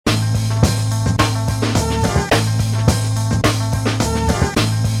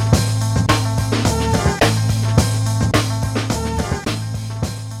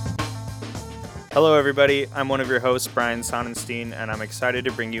Hello, everybody. I'm one of your hosts, Brian Sonnenstein, and I'm excited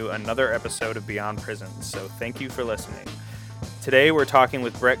to bring you another episode of Beyond Prisons, so thank you for listening. Today, we're talking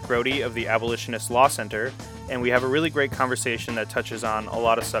with Brett Grody of the Abolitionist Law Center, and we have a really great conversation that touches on a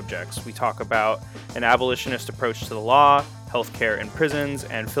lot of subjects. We talk about an abolitionist approach to the law, healthcare in prisons,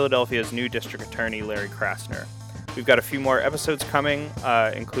 and Philadelphia's new district attorney, Larry Krasner. We've got a few more episodes coming,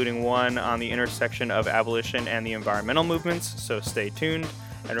 including one on the intersection of abolition and the environmental movements, so stay tuned.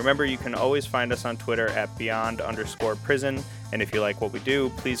 And remember, you can always find us on Twitter at beyond_prison. And if you like what we do,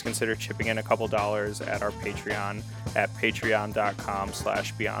 please consider chipping in a couple dollars at our Patreon at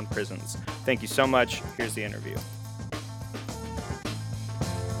patreon.com/beyondprisons. Thank you so much. Here's the interview.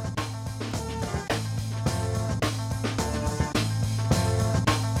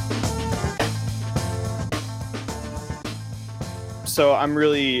 So I'm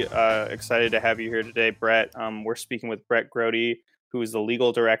really excited to have you here today, Brett. We're speaking with Brett Grody, who is the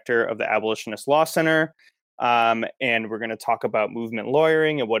legal director of the Abolitionist Law Center. And we're going to talk about movement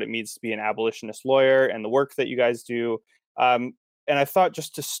lawyering and what it means to be an abolitionist lawyer and the work that you guys do. And I thought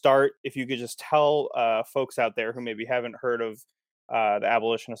just to start, if you could just tell folks out there who maybe haven't heard of the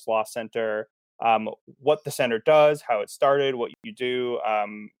Abolitionist Law Center, what the center does, how it started, what you do,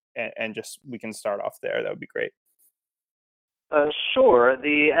 and just we can start off there. That would be great. Sure.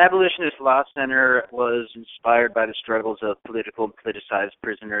 The Abolitionist Law Center was inspired by the struggles of political and politicized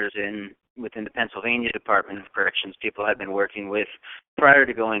prisoners within the Pennsylvania Department of Corrections people had been working with prior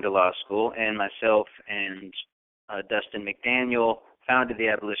to going to law school, and myself and Dustin McDaniel founded the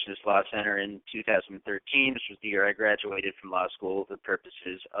Abolitionist Law Center in 2013, which was the year I graduated from law school, for the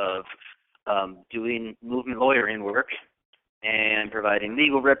purposes of doing movement lawyering work and providing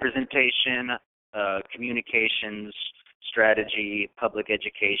legal representation, communications, strategy, public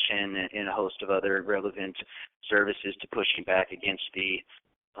education, and a host of other relevant services to pushing back against the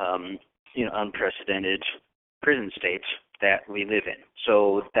unprecedented prison state that we live in.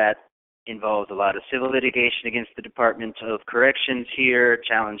 So that involves a lot of civil litigation against the Department of Corrections here,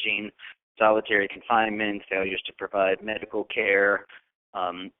 challenging solitary confinement, failures to provide medical care,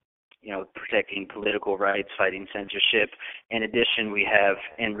 protecting political rights, fighting censorship. In addition, we have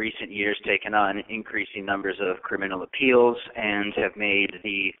in recent years taken on increasing numbers of criminal appeals and have made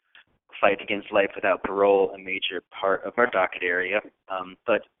the fight against life without parole a major part of our docket area.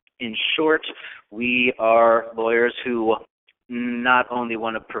 But in short, we are lawyers who not only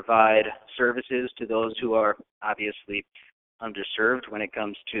want to provide services to those who are obviously underserved when it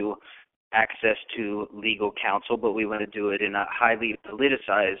comes to access to legal counsel, but we want to do it in a highly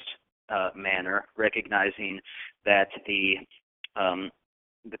politicized manner, recognizing that the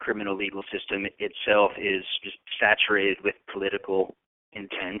criminal legal system itself is just saturated with political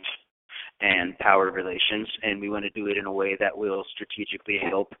intent and power relations, and we want to do it in a way that will strategically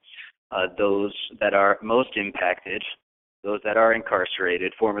help those that are most impacted, those that are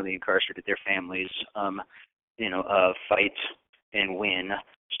incarcerated, formerly incarcerated, their families, fight and win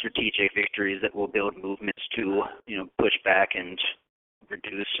strategic victories that will build movements to, push back and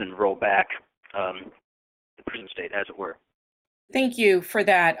reduce and roll back the prison state, as it were. Thank you for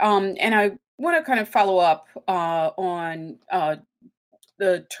that. And I want to kind of follow up on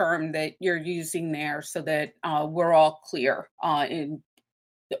the term that you're using there, so that we're all clear on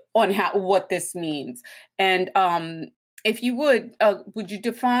what this means. And if you would you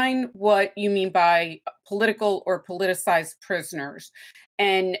define what you mean by political or politicized prisoners,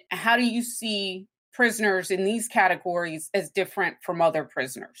 and how do you see prisoners in these categories as different from other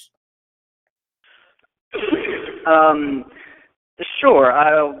prisoners? Sure.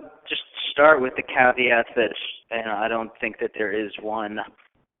 I'll just start with the caveat that I don't think that there is one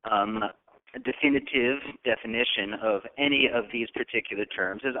definitive definition of any of these particular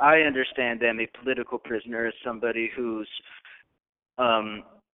terms. As I understand them, a political prisoner is somebody whose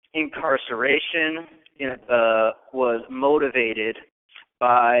incarceration was motivated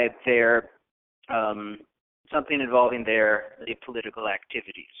by their something involving their political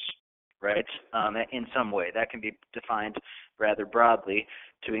activities, right? In some way. That can be defined rather broadly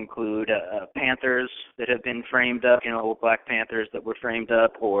to include Panthers that have been framed up, Black Panthers that were framed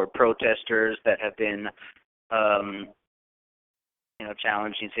up, or protesters that have been,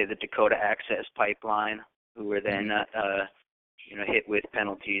 challenging, say, the Dakota Access Pipeline, who were then, hit with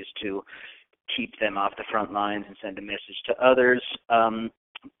penalties to keep them off the front lines and send a message to others.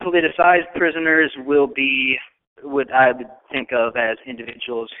 Politicized prisoners will be what I would think of as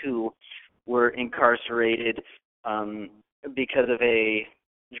individuals who were incarcerated because of a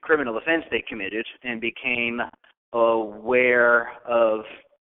criminal offense they committed and became aware of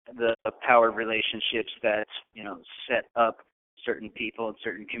the power relationships that, set up certain people and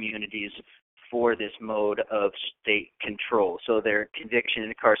certain communities for this mode of state control. So their conviction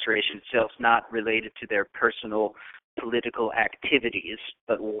and incarceration itself is not related to their personal political activities,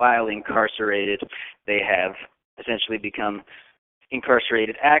 but while incarcerated, they have essentially become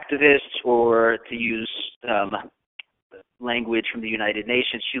incarcerated activists, or to use language from the United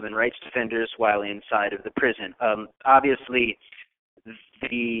Nations, human rights defenders while inside of the prison. Obviously,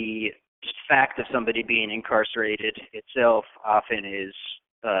 the fact of somebody being incarcerated itself often is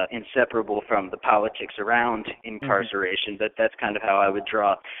inseparable from the politics around incarceration, but that's kind of how I would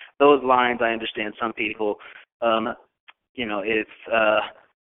draw those lines. I understand some people, if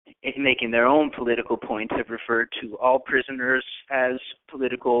making their own political point, have referred to all prisoners as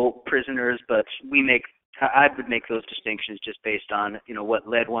political prisoners, but I would make those distinctions just based on, what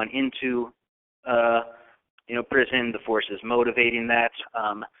led one into, prison, the forces motivating that,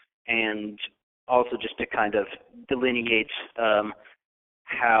 and also just to kind of delineate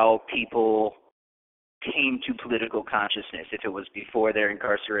how people came to political consciousness, if it was before their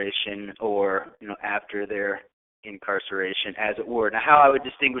incarceration or, after their incarceration, as it were. Now, how I would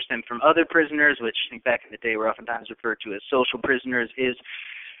distinguish them from other prisoners, which I think back in the day were oftentimes referred to as social prisoners, is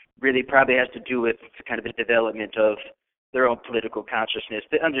really probably has to do with kind of the development of their own political consciousness.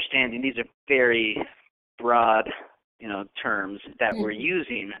 The understanding these are very broad, terms that we're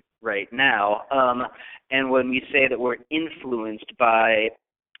using right now. And when we say that we're influenced by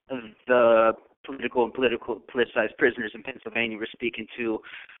the politicized prisoners in Pennsylvania, we're speaking to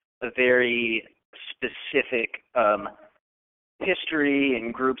a very specific history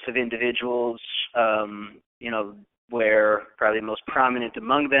and groups of individuals, where probably the most prominent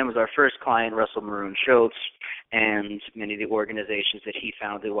among them was our first client, Russell Maroon Shoatz, and many of the organizations that he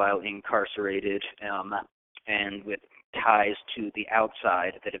founded while incarcerated, and with ties to the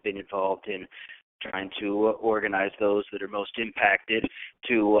outside that have been involved in trying to organize those that are most impacted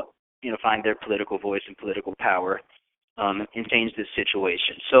to, find their political voice and political power, and change this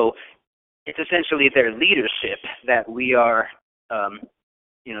situation. So it's essentially their leadership that we are,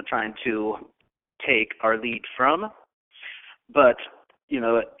 trying to take our lead from. But,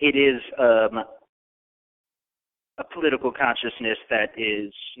 it is a political consciousness that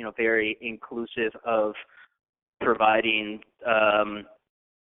is, very inclusive of providing an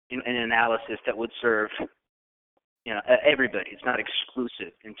analysis that would serve, everybody. It's not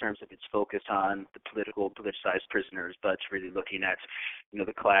exclusive in terms of its focus on the politicized prisoners, but it's really looking at,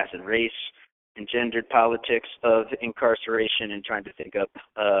 the class and race and gendered politics of incarceration and trying to think up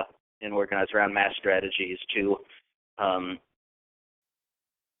and organize around mass strategies to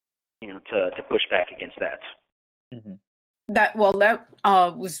to push back against that. That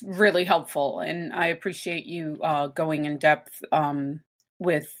was really helpful, and I appreciate you going in depth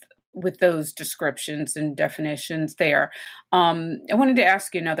with those descriptions and definitions there. I wanted to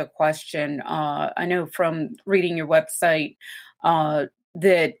ask you another question. I know from reading your website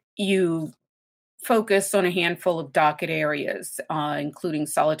that you focus on a handful of docket areas, including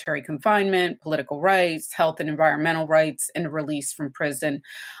solitary confinement, political rights, health and environmental rights, and release from prison.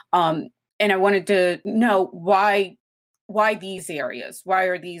 And I wanted to know why these areas? Why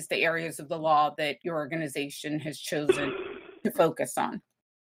are these the areas of the law that your organization has chosen to focus on?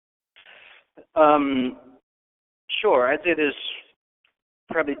 Sure. I'd say there's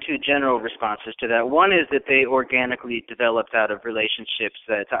probably two general responses to that. One is that they organically developed out of relationships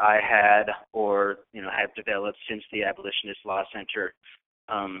that I had or, have developed since the Abolitionist Law Center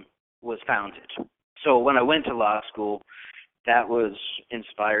was founded. So when I went to law school, that was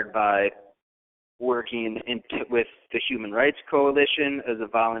inspired by working with the Human Rights Coalition as a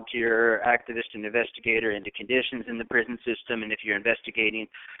volunteer activist and investigator into conditions in the prison system. And if you're investigating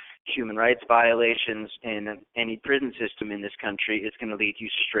human rights violations in any prison system in this country, it's going to lead you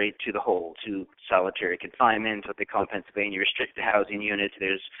straight to the hole, to solitary confinement, what they call Pennsylvania restricted housing units.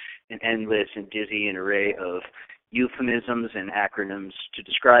 There's an endless and dizzying array of euphemisms and acronyms to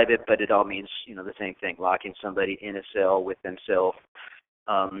describe it, but it all means, the same thing, locking somebody in a cell with themselves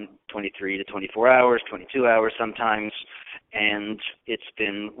 23 to 24 hours, 22 hours sometimes, and it's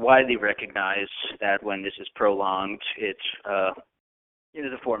been widely recognized that when this is prolonged, it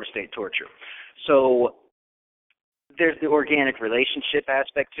is a form of state torture. So there's the organic relationship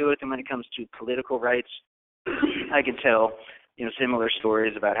aspect to it, and when it comes to political rights, I can tell, similar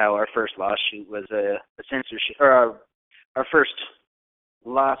stories about how our first lawsuit was a censorship, or our first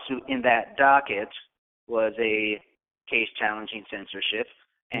lawsuit in that docket was a case challenging censorship,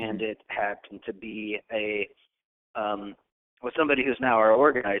 and it happened to be somebody who's now our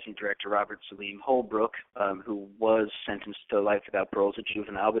organizing director, Robert Salim Holbrook, who was sentenced to life without parole as a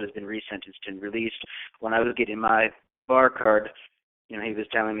juvenile, but has been resentenced and released. When I was getting my bar card, he was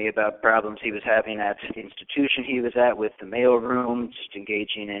telling me about problems he was having at the institution he was at with the mailroom, just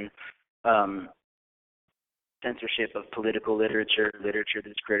engaging in censorship of political literature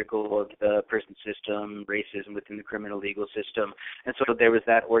that's critical of the prison system, racism within the criminal legal system. And so there was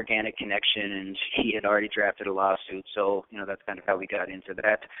that organic connection, and he had already drafted a lawsuit. So, that's kind of how we got into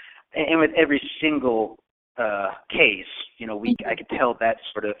that. And with every single case, I could tell that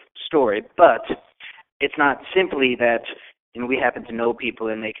sort of story, but it's not simply that, we happen to know people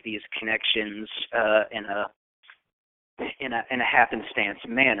and make these connections in a happenstance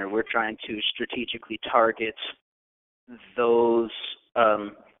manner. We're trying to strategically target those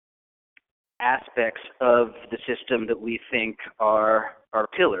aspects of the system that we think are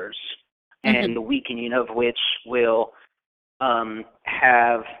pillars, and the weakening of which will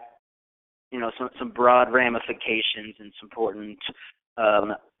have some broad ramifications and some important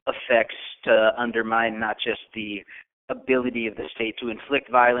effects to undermine not just the ability of the state to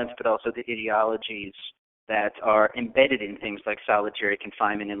inflict violence, but also the ideologies that are embedded in things like solitary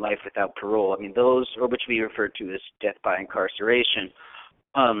confinement and life without parole. I mean, those, or which we refer to as death by incarceration,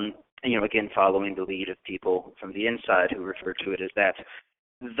 again, following the lead of people from the inside who refer to it as that.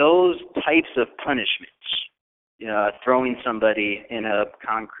 Those types of punishments, throwing somebody in a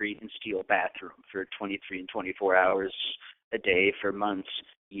concrete and steel bathroom for 23 and 24 hours a day for months,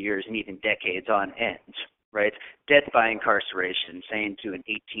 years, and even decades on end, right? Death by incarceration, saying to an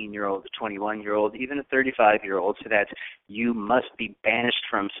 18-year-old, a 21-year-old, even a 35-year-old, so that you must be banished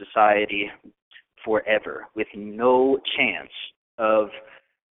from society forever with no chance of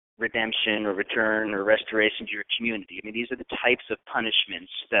redemption or return or restoration to your community. I mean, these are the types of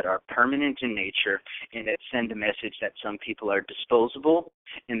punishments that are permanent in nature and that send a message that some people are disposable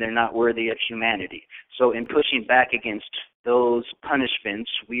and they're not worthy of humanity. So in pushing back against those punishments,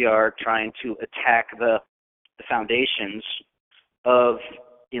 we are trying to attack the foundations of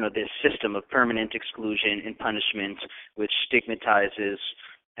this system of permanent exclusion and punishment, which stigmatizes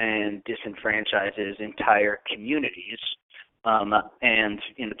and disenfranchises entire communities. And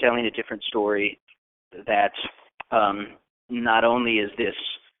telling a different story that not only is this,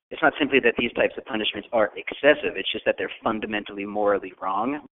 it's not simply that these types of punishments are excessive, it's just that they're fundamentally morally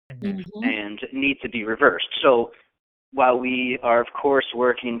wrong and need to be reversed. So while we are, of course,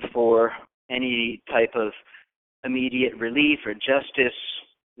 working for any type of immediate relief or justice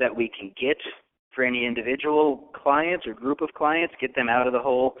that we can get for any individual clients or group of clients, get them out of the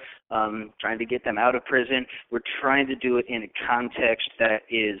hole, trying to get them out of prison, we're trying to do it in a context that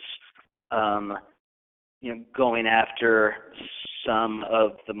is going after some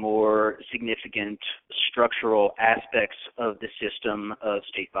of the more significant structural aspects of the system of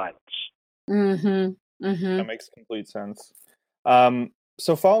state violence. That makes complete sense.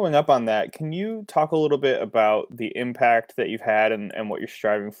 So following up on that, can you talk a little bit about the impact that you've had and what you're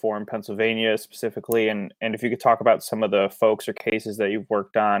striving for in Pennsylvania specifically, and if you could talk about some of the folks or cases that you've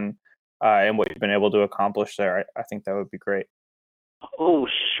worked on and what you've been able to accomplish there, I think that would be great. Oh,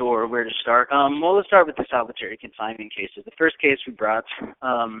 sure. Where to start? Well, let's start with the solitary confinement cases. The first case we brought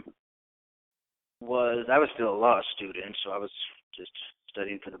was, I was still a law student, so I was just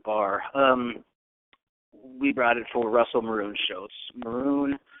studying for the bar. We brought it for Russell Maroon Shoatz.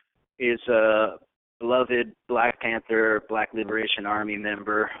 Maroon is a beloved Black Panther, Black Liberation Army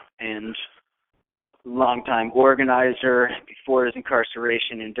member, and longtime organizer. Before his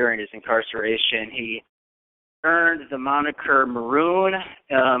incarceration and during his incarceration, he earned the moniker Maroon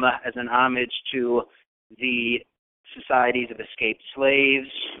as an homage to the societies of escaped slaves,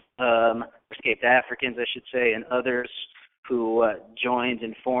 escaped Africans, I should say, and others who joined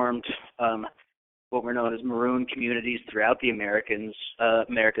and formed what were known as Maroon communities throughout the Americas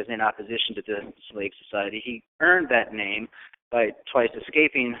in opposition to the slave society. He earned that name by twice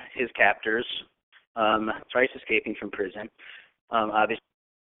escaping his captors, twice escaping from prison, obviously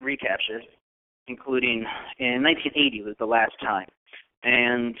recaptured, including in 1980 was the last time.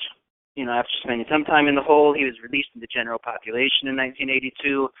 And, after spending some time in the hole, he was released to the general population in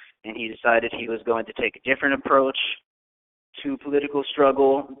 1982, and he decided he was going to take a different approach to political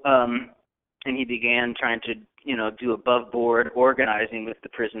struggle. And he began trying to, do above-board organizing with the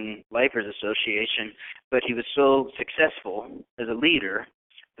Prison Lifers Association. But he was so successful as a leader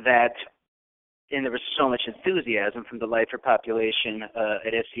that, and there was so much enthusiasm from the lifer population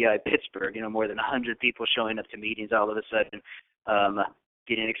at SCI Pittsburgh, more than 100 people showing up to meetings all of a sudden,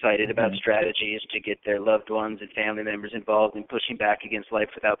 getting excited about strategies to get their loved ones and family members involved in pushing back against life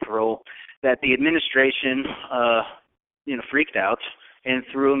without parole, that the administration, freaked out and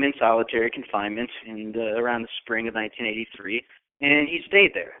threw him in solitary confinement around the spring of 1983, and he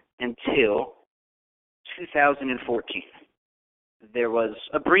stayed there until 2014. there was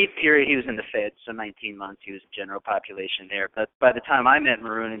a brief period he was in the Fed, so 19 months he was general population there. But by the time I met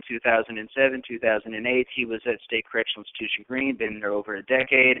Maroon in 2007, 2008, he was at State Correctional Institution Green, been there over a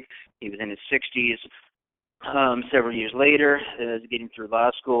decade. He was in his 60s. Several years later, getting through law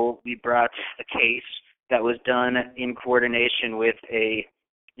school, we brought a case that was done in coordination with a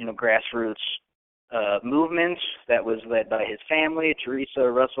grassroots movement that was led by his family, Teresa,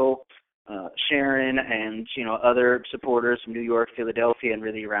 Russell, Sharon, and other supporters from New York, Philadelphia, and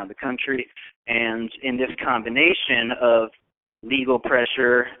really around the country. And in this combination of legal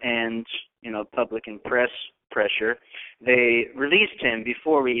pressure and public and press pressure, they released him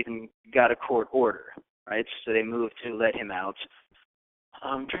before we even got a court order. Right, so they moved to let him out.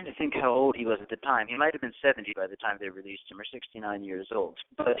 I'm trying to think how old he was at the time. He might have been 70 by the time they released him, or 69 years old.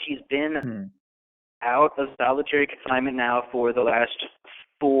 But he's been out of solitary confinement now for the last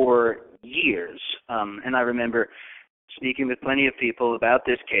 4 years. And I remember speaking with plenty of people about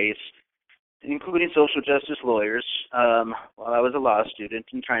this case, including social justice lawyers, while I was a law student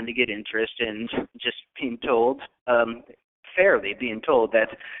and trying to get interest, and just being told, fairly being told,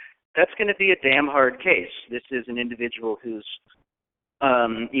 that that's going to be a damn hard case. This is an individual who's,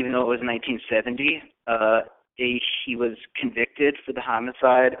 even though it was 1970, he was convicted for the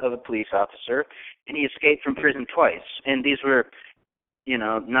homicide of a police officer, and he escaped from prison twice. And these were,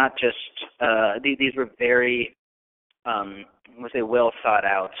 not just, these were very, let's say, well thought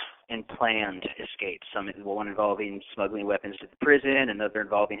out and planned escapes. One involving smuggling weapons to the prison, another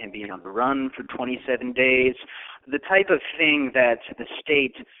involving him being on the run for 27 days. The type of thing that the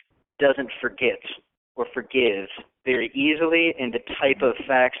state doesn't forget or forgive very easily, and the type of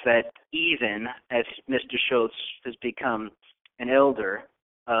facts that even as Mr. Schultz has become an elder,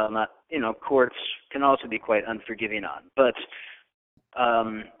 courts can also be quite unforgiving on. But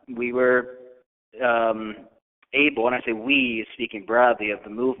we were able, and I say we, speaking broadly of the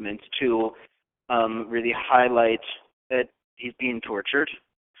movement, to really highlight that he's being tortured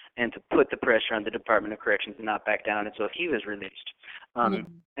and to put the pressure on the Department of Corrections to not back down. And so he was released. And,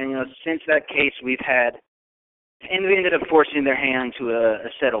 since that case, we ended up forcing their hand to a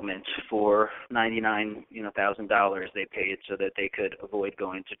settlement for $99,000 they paid so that they could avoid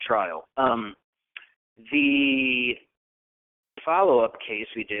going to trial. The follow-up case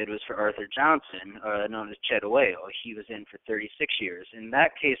we did was for Arthur Johnson, known as Chet Oeo. He was in for 36 years. In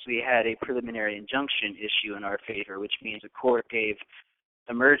that case, we had a preliminary injunction issue in our favor, which means the court gave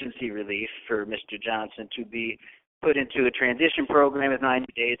emergency relief for Mr. Johnson to be put into a transition program of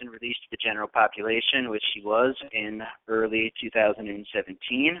 90 days and released to the general population, which he was in early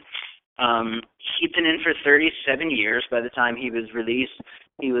 2017. He'd been in for 37 years by the time he was released.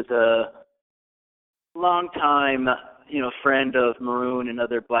 He was a longtime, friend of Maroon and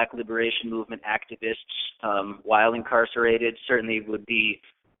other Black Liberation Movement activists while incarcerated. Certainly would be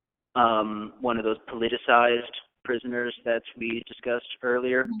one of those politicized prisoners that we discussed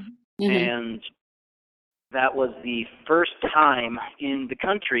earlier. And that was the first time in the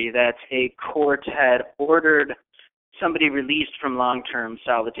country that a court had ordered somebody released from long-term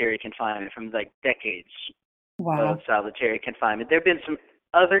solitary confinement, from decades of solitary confinement. There have been some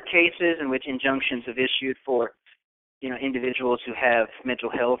other cases in which injunctions have issued for individuals who have mental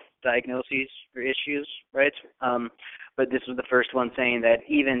health diagnoses or issues, right? But this was the first one saying that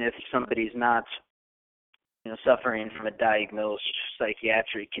even if somebody's not suffering from a diagnosed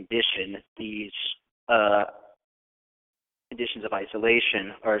psychiatric condition, these conditions of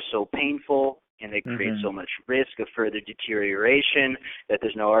isolation are so painful and they create so much risk of further deterioration that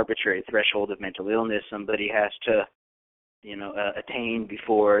there's no arbitrary threshold of mental illness somebody has to attain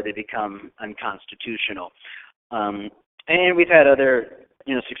before they become unconstitutional. And we've had other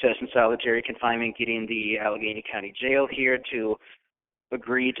success in solitary confinement, getting the Allegheny County Jail here to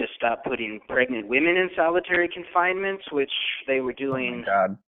agree to stop putting pregnant women in solitary confinement, which they were doing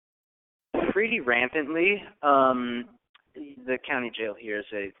pretty rampantly. The county jail here is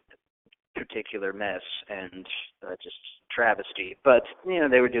a particular mess and just travesty. But,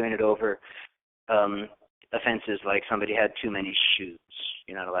 they were doing it over offenses like somebody had too many shoes.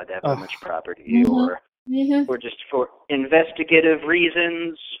 You're not allowed to have that much property, or just for investigative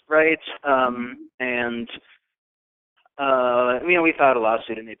reasons, right? And we filed a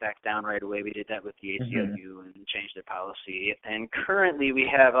lawsuit and they backed down right away. We did that with the ACLU and changed their policy. And currently we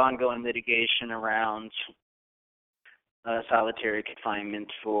have ongoing litigation around solitary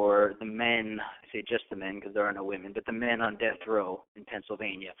confinement for the men. I say just the men because there are no women, but the men on death row in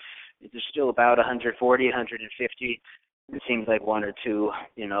Pennsylvania. There's still about 140, 150 it seems like one or two,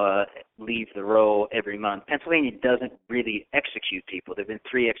 leave the row every month. Pennsylvania doesn't really execute people. There have been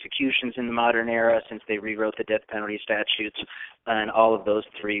 3 executions in the modern era since they rewrote the death penalty statutes, and all of those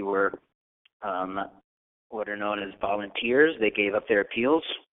 3 were what are known as volunteers. They gave up their appeals.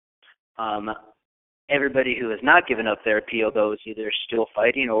 Everybody who has not given up their appeal, though, is either still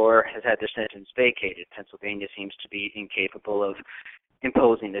fighting or has had their sentence vacated. Pennsylvania seems to be incapable of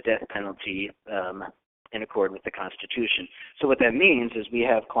imposing the death penalty in accord with the Constitution. So what that means is we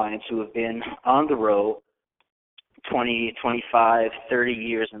have clients who have been on the row 20, 25, 30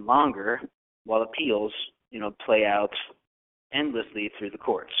 years and longer, while appeals, play out endlessly through the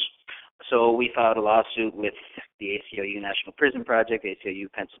courts. So we filed a lawsuit with the ACLU National Prison Project,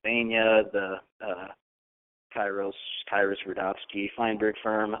 ACLU Pennsylvania, the Kairos Rudofsky Feinberg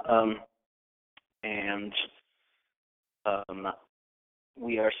firm, and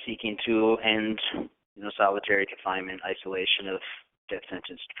we are seeking to end solitary confinement, isolation of death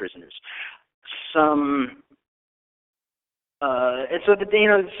sentenced prisoners. And so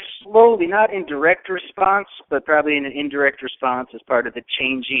slowly, not in direct response, but probably in an indirect response as part of the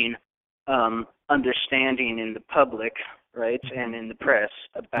changing understanding in the public, right, and in the press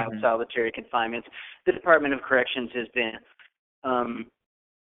about solitary confinement, the Department of Corrections has been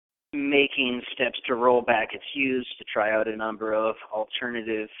making steps to roll back its use, to try out a number of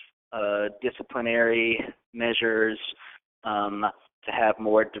alternative disciplinary measures, to have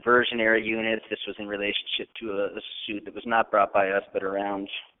more diversionary units. This was in relationship to a suit that was not brought by us, but around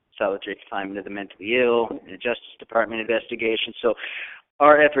solitary confinement of the mentally ill, in a Justice Department investigation. So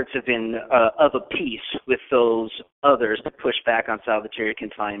our efforts have been of a piece with those others to push back on solitary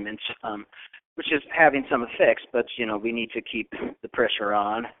confinement, which is having some effects, but, we need to keep the pressure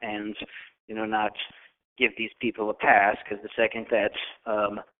on and, not give these people a pass, because the second that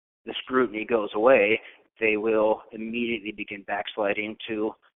the scrutiny goes away, they will immediately begin backsliding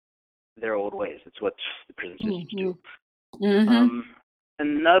to their old ways. That's what the prison systems do.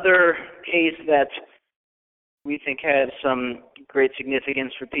 Another case that we think has some great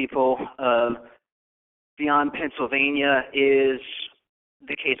significance for people beyond Pennsylvania is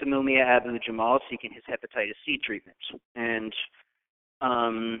the case of Mumia Abu-Jamal seeking his hepatitis C treatment. And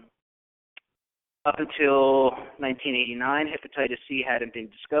up until 1989, hepatitis C hadn't been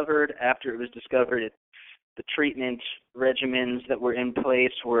discovered. After it was discovered, the treatment regimens that were in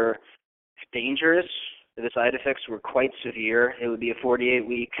place were dangerous. The side effects were quite severe. It would be a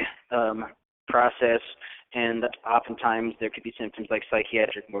 48-week process, and oftentimes there could be symptoms like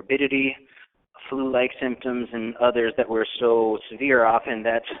psychiatric morbidity, flu-like symptoms, and others that were so severe often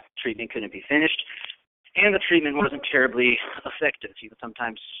that treatment couldn't be finished. And the treatment wasn't terribly effective.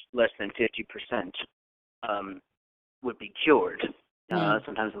 Sometimes less than 50% would be cured.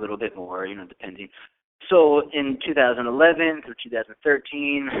 Sometimes a little bit more, depending. So in 2011 through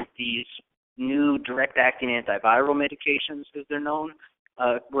 2013, these new direct-acting antiviral medications, as they're known,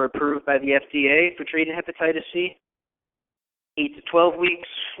 were approved by the FDA for treating hepatitis C. 8 to 12 weeks,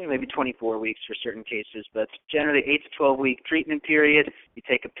 maybe 24 weeks for certain cases, but generally 8 to 12-week treatment period. You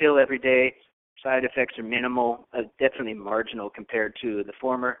take a pill every day. Side effects are minimal, definitely marginal compared to the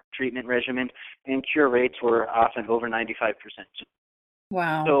former treatment regimen, and cure rates were often over 95%.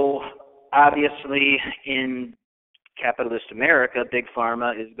 Wow. So obviously in capitalist America, Big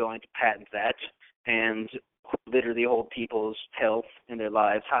Pharma is going to patent that and literally hold people's health and their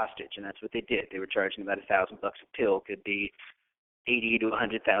lives hostage, and that's what they did. They were charging about $1,000 a pill, could be $80,000 to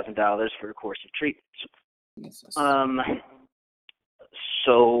 $100,000 for a course of treatment. Jesus.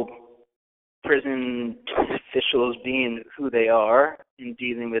 So prison officials, being who they are in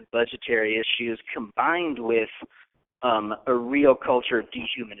dealing with budgetary issues, combined with a real culture of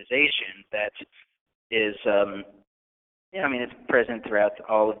dehumanization that is, it's present throughout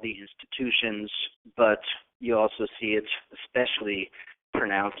all of the institutions, but you also see it especially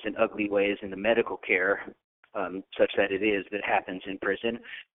pronounced in ugly ways in the medical care, such that it happens in prison.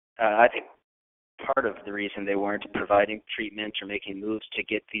 I think part of the reason they weren't providing treatment or making moves to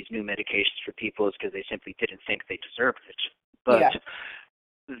get these new medications for people is because they simply didn't think they deserved it. But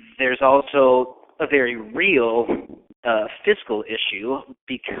there's also a very real fiscal issue,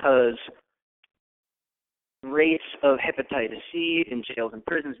 because rates of hepatitis C in jails and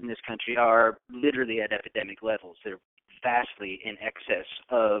prisons in this country are literally at epidemic levels. They're vastly in excess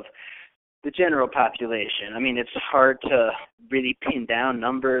of the general population. It's hard to really pin down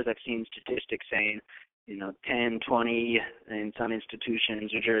numbers. I've seen statistics saying, 10, 20 in some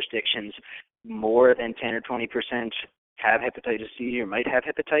institutions or jurisdictions, more than 10 or 20% have hepatitis C or might have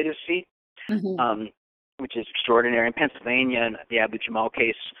hepatitis C, which is extraordinary. In Pennsylvania, in the Abu-Jamal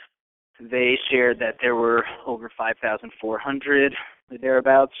case, they shared that there were over 5,400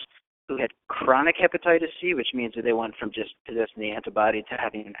 thereabouts who had chronic hepatitis C, which means that they went from just possessing the antibody to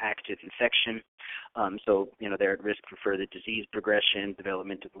having an active infection. So, they're at risk for further disease progression,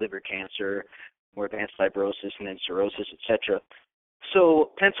 development of liver cancer, more advanced fibrosis, and then cirrhosis, etc.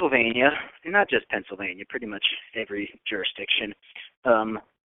 So Pennsylvania, and not just Pennsylvania, pretty much every jurisdiction,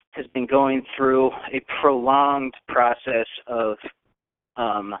 has been going through a prolonged process of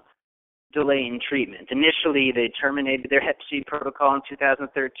delaying treatment. Initially, they terminated their Hep C protocol in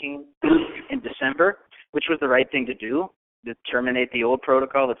 2013 in December, which was the right thing to do, to terminate the old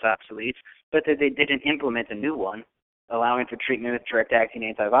protocol that's obsolete, but they didn't implement a new one, allowing for treatment with direct-acting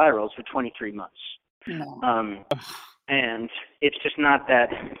antivirals for 23 months. No. And it's just not that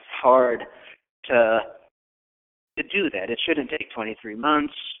hard to do that. It shouldn't take 23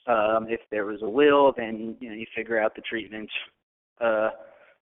 months. If there was a will, then you figure out the treatment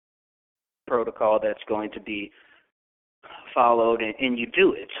protocol that's going to be followed, and you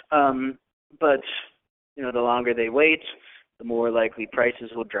do it. But the longer they wait, the more likely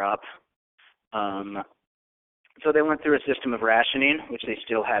prices will drop. So they went through a system of rationing, which they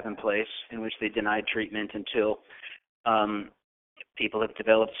still have in place, in which they denied treatment until people have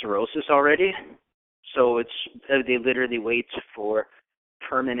developed cirrhosis already. So they literally wait for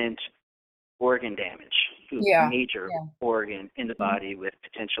permanent organ damage, major organ in the body with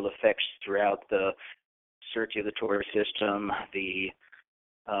potential effects throughout the circulatory system, the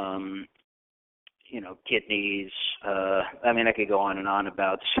kidneys. I could go on and on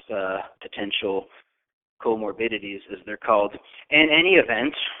about potential comorbidities, as they're called. In any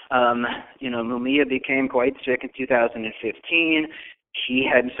event, Mumia became quite sick in 2015. He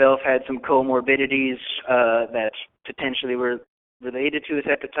himself had some comorbidities that potentially were related to his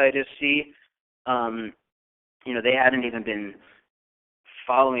hepatitis C. They hadn't even been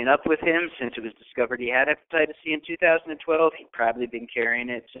following up with him since it was discovered he had hepatitis C in 2012. He'd probably been carrying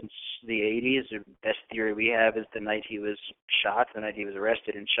it since the 80s. The best theory we have is the night he was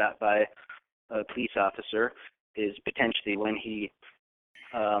arrested and shot by a police officer is potentially when he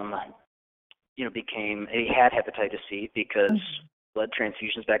he had hepatitis C, because blood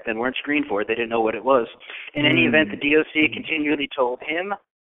transfusions back then weren't screened for it. They didn't know what it was. In any event, the DOC continually told him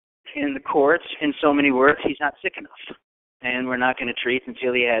in the courts, in so many words, he's not sick enough, and we're not going to treat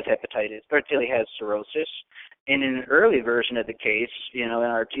until he has hepatitis, or until he has cirrhosis. And in an early version of the case, in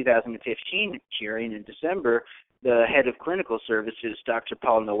our 2015 hearing in December, the head of clinical services, Dr.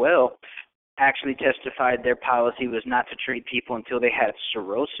 Paul Noel, actually testified their policy was not to treat people until they had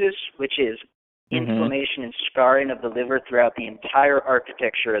cirrhosis, which is inflammation and scarring of the liver throughout the entire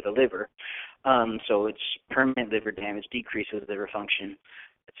architecture of the liver. So it's permanent liver damage, decreases liver function,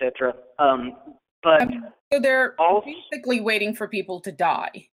 etc. So they're basically waiting for people to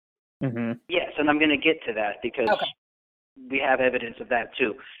die. Yes, and I'm going to get to that because we have evidence of that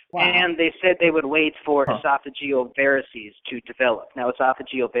too. Wow. And they said they would wait for esophageal varices to develop. Now,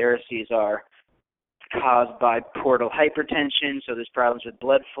 esophageal varices are caused by portal hypertension, so there's problems with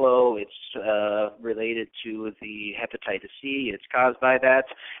blood flow. It's related to the hepatitis C. It's caused by that.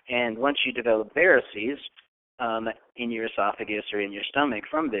 And once you develop varices in your esophagus or in your stomach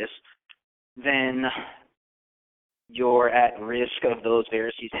from this, then you're at risk of those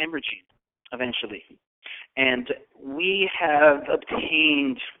varices hemorrhaging eventually. And we have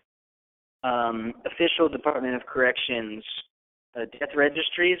obtained official Department of Corrections death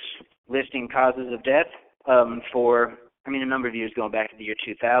registries listing causes of death for, a number of years going back to the year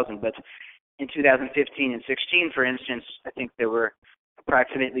 2000, but in 2015 and 16, for instance, I think there were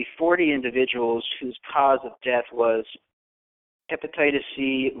approximately 40 individuals whose cause of death was hepatitis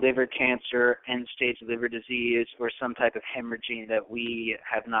C, liver cancer, end-stage liver disease, or some type of hemorrhaging that we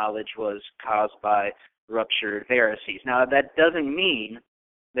have knowledge was caused by ruptured varices. Now, that doesn't mean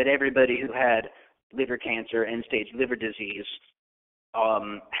that everybody who had liver cancer, end-stage liver disease,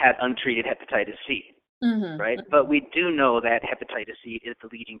 had untreated hepatitis C, right? But we do know that hepatitis C is the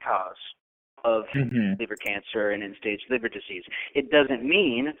leading cause of liver cancer and end-stage liver disease. It doesn't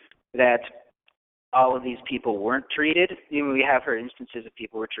mean that all of these people weren't treated. We have heard instances of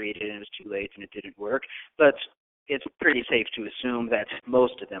people were treated and it was too late and it didn't work, but it's pretty safe to assume that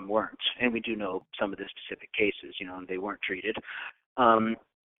most of them weren't. And we do know some of the specific cases, and they weren't treated. And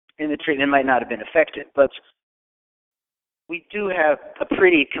the treatment might not have been effective, but we do have a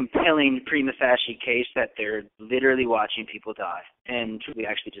pretty compelling prima facie case that they're literally watching people die. And we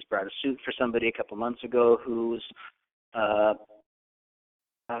actually just brought a suit for somebody a couple months ago whose a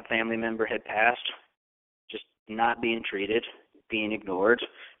family member had passed, just not being treated, being ignored,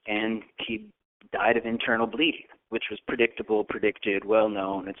 and he died of internal bleeding, which was predictable, predicted, well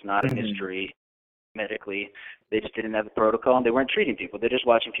known. It's not a mystery medically. They just didn't have the protocol, and they weren't treating people. They're just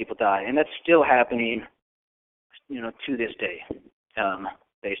watching people die, and that's still happening, to this day,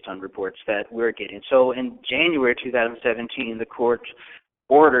 based on reports that we're getting. So in January 2017, the court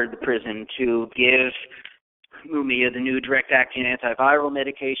ordered the prison to give Mumia the new direct-acting antiviral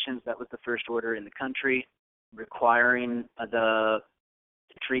medications. That was the first order in the country, requiring the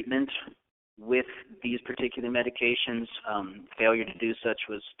treatment with these particular medications. Failure to do such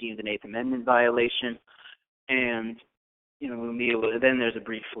was deemed an Eighth Amendment violation. And, Mumia, then there's a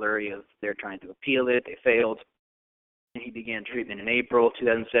brief flurry of they're trying to appeal it. They failed. And he began treatment in April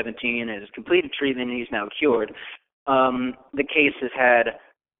 2017 and has completed treatment, and he's now cured. The case has had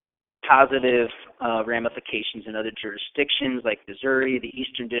positive ramifications in other jurisdictions like Missouri, the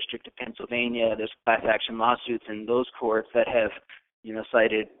Eastern District of Pennsylvania. There's class action lawsuits in those courts that have,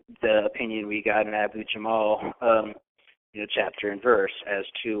 cited the opinion we got in Abu Jamal, chapter and verse as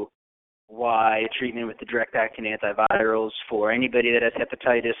to why treatment with the direct-acting antivirals for anybody that has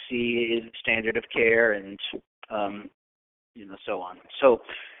hepatitis C is standard of care, and so on. So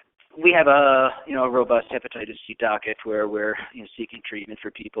we have a robust hepatitis C docket where we're seeking treatment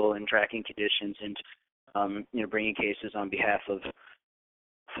for people and tracking conditions and bringing cases on behalf of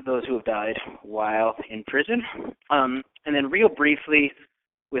those who have died while in prison. And then real briefly,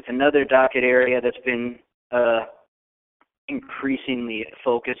 with another docket area that's been increasingly a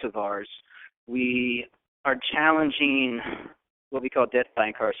focus of ours, we are challenging what we call death by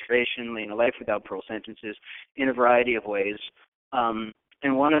incarceration, life without parole sentences, in a variety of ways.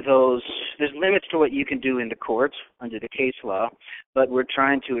 And one of those, there's limits to what you can do in the courts under the case law, but we're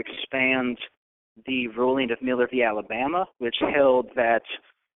trying to expand the ruling of Miller v. Alabama, which held that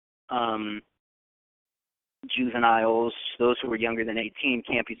juveniles, those who were younger than 18,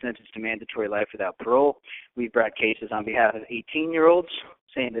 can't be sentenced to mandatory life without parole. We've brought cases on behalf of 18-year-olds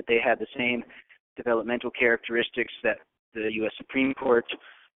saying that they had the same developmental characteristics that the U.S. Supreme Court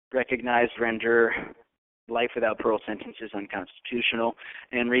recognized render life without parole sentences unconstitutional.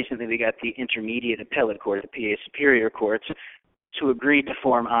 And recently we got the Intermediate Appellate Court, the PA Superior Court, to agree to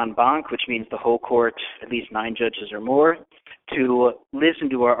form en banc, which means the whole court, at least 9 judges or more, to listen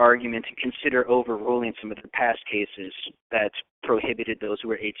to our argument and consider overruling some of the past cases that prohibited those who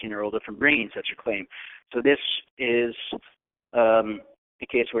were 18 or older from bringing such a claim. So this is a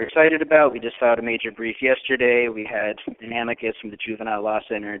case we're excited about. We just filed a major brief yesterday. We had an amicus from the Juvenile Law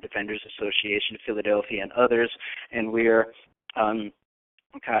Center, Defenders Association of Philadelphia, and others, and we're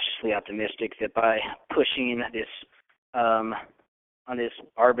cautiously optimistic that by pushing this on this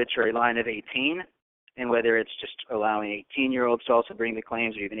arbitrary line of 18, and whether it's just allowing 18-year-olds to also bring the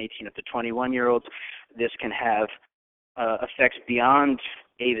claims, or even 18 up to 21-year-olds, this can have effects beyond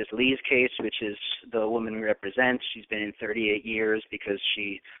Avis Lee's case, which is the woman we represent. She's been in 38 years because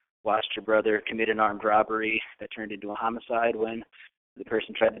she watched her brother commit an armed robbery that turned into a homicide when the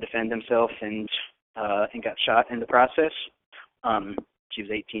person tried to defend himself and got shot in the process. She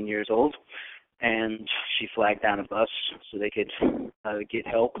was 18 years old, and she flagged down a bus so they could get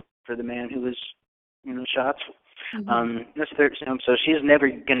help for the man who was, shot. So she's never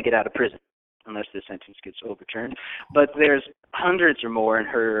going to get out of prison unless the sentence gets overturned. But there's hundreds or more in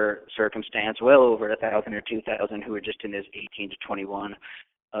her circumstance, well over 1,000 or 2,000, who are just in this 18 to 21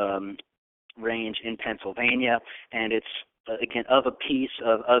 range in Pennsylvania. And it's, again, of a piece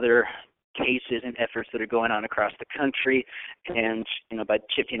of other cases and efforts that are going on across the country. And, by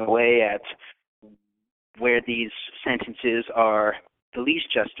chipping away at where these sentences are the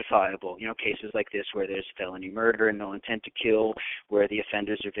least justifiable, cases like this where there's felony murder and no intent to kill, where the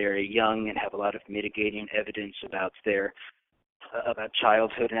offenders are very young and have a lot of mitigating evidence about their about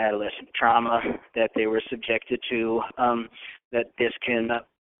childhood and adolescent trauma that they were subjected to, that this can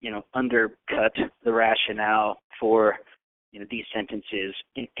undercut the rationale for these sentences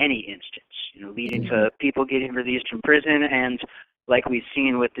in any instance, leading to people getting released from prison, and like we've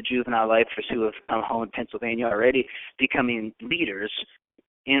seen with the juvenile lifers who have come home in Pennsylvania already, becoming leaders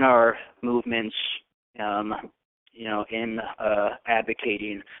in our movements, in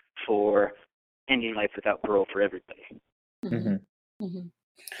advocating for ending life without parole for everybody. Mm-hmm. Mm-hmm.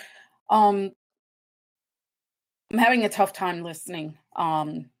 I'm having a tough time listening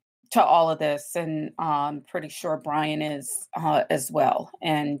to all of this, and I'm pretty sure Brian is as well.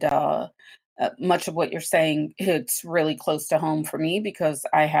 And much of what you're saying hits really close to home for me because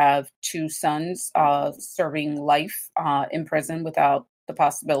I have 2 sons serving life in prison without the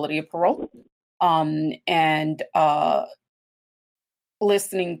possibility of parole. And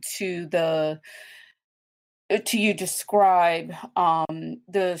listening to to you describe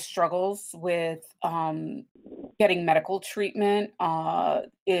the struggles with getting medical treatment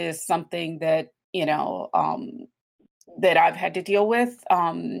is something that that I've had to deal with,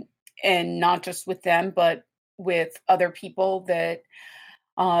 and not just with them, but with other people that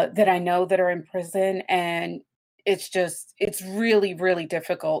I know that are in prison, and it's really, really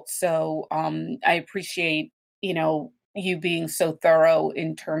difficult. So I appreciate you being so thorough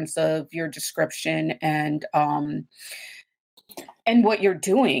in terms of your description and what you're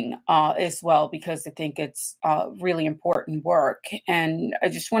doing as well, because I think it's really important work. And I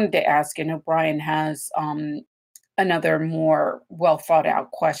just wanted to ask, I know Brian has another more well thought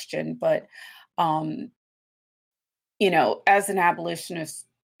out question, but um, as an abolitionist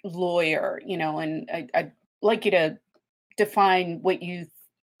lawyer, and I'd like you to define what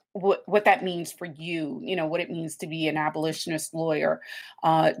that means for you, what it means to be an abolitionist lawyer,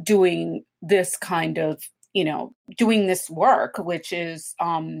 doing this kind of, doing this work, which is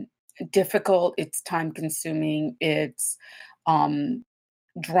difficult, it's time consuming, it's um,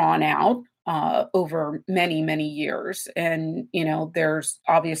 drawn out over many, many years. And, there's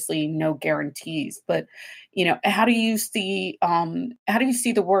obviously no guarantees, but, how do you see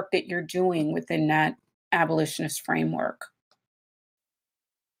the work that you're doing within that abolitionist framework?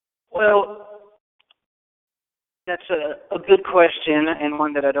 Well, that's a good question, and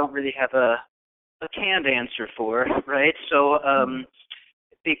one that I don't really have a canned answer for, right? So,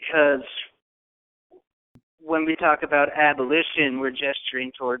 because when we talk about abolition, we're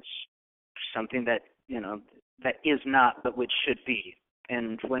gesturing towards something that, that is not, but which should be.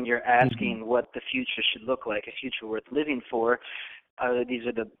 And when you're asking what the future should look like, a future worth living for, these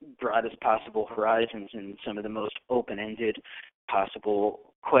are the broadest possible horizons and some of the most open-ended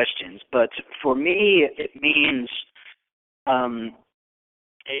possible questions. But for me, it means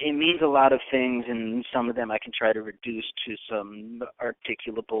a lot of things, and some of them I can try to reduce to some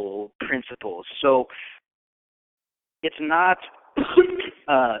articulable principles. So it's not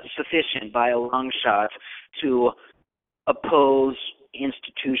sufficient by a long shot to oppose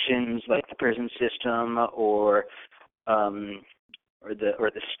institutions like the prison system or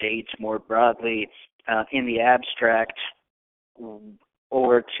the states more broadly in the abstract,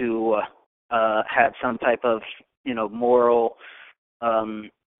 or to have some type of moral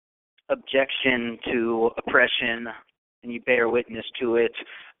objection to oppression, and you bear witness to it.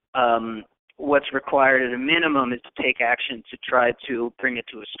 What's required at a minimum is to take action to try to bring it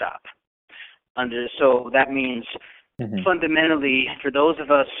to a stop. So that means fundamentally, for those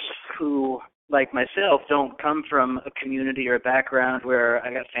of us who, like myself, don't come from a community or a background where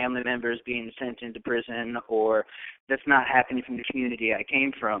I got family members being sent into prison, or that's not happening from the community I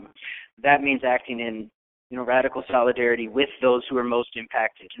came from, that means acting in radical solidarity with those who are most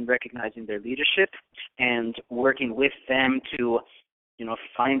impacted and recognizing their leadership and working with them to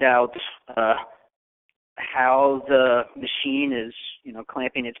find out how the machine is,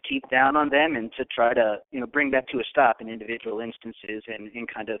 clamping its teeth down on them, and to try to, bring that to a stop in individual instances and in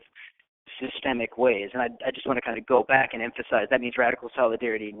kind of systemic ways. And I just want to kind of go back and emphasize that means radical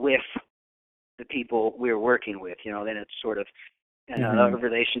solidarity with the people we're working with. Then it's sort of a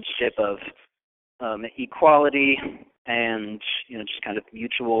relationship of equality and just kind of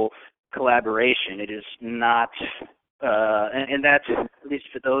mutual collaboration. It is not, and that's, at least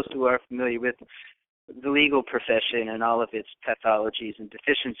for those who are familiar with the legal profession and all of its pathologies and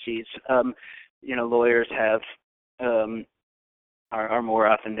deficiencies, lawyers have are more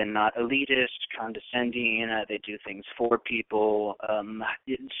often than not elitist, condescending. They do things for people.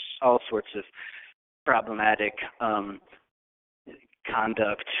 It's all sorts of problematic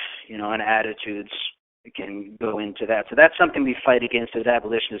conduct, and attitudes can go into that. So that's something we fight against as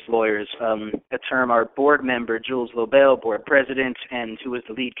abolitionist lawyers. A term our board member, Jules Lobel, board president, and who was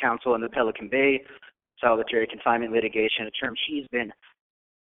the lead counsel in the Pelican Bay solitary confinement litigation, a term he's been,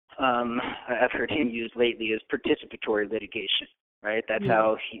 I've heard him use lately, is participatory litigation, right? That's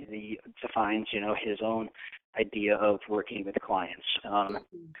how he defines, his own idea of working with clients.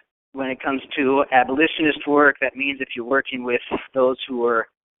 When it comes to abolitionist work, that means if you're working with those who are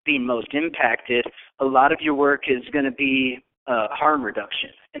being most impacted, a lot of your work is going to be harm reduction.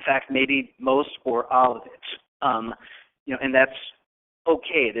 In fact, maybe most or all of it. And that's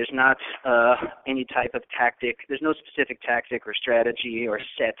okay. There's not any type of tactic. There's no specific tactic or strategy or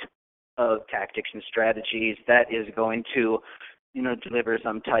set of tactics and strategies that is going to, deliver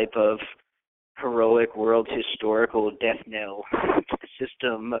some type of heroic world historical death knell to the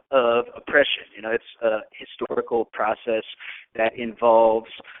system of oppression. It's a historical process that involves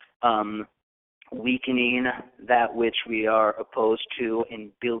weakening that which we are opposed to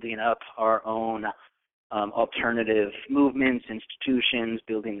and building up our own alternative movements, institutions,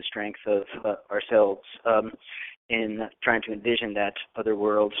 building the strength of ourselves in trying to envision that other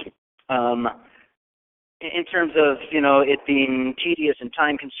world. In terms of, it being tedious and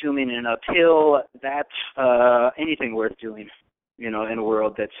time-consuming and uphill, that's anything worth doing, in a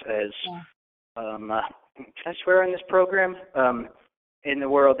world that's as, can I swear on this program? In the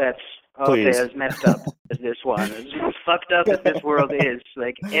world that's, as messed up as this one, as fucked up as this world is,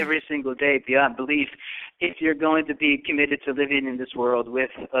 like every single day beyond belief, if you're going to be committed to living in this world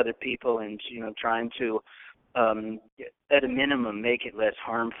with other people and, trying to, at a minimum, make it less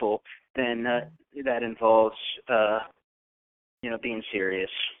harmful, then that involves, being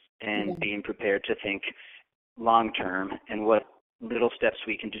serious and being prepared to think long term and what little steps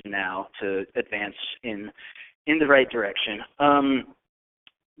we can do now to advance in the right direction.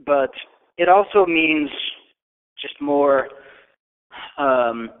 But it also means just more,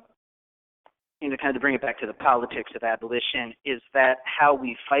 kind of bring it back to the politics of abolition, is that how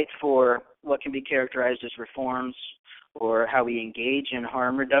we fight for what can be characterized as reforms, or how we engage in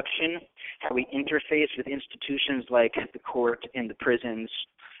harm reduction, how we interface with institutions like the court and the prisons.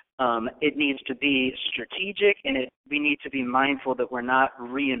 It needs to be strategic, and we need to be mindful that we're not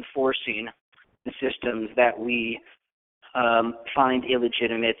reinforcing the systems that we find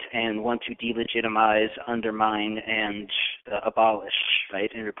illegitimate and want to delegitimize, undermine, and abolish,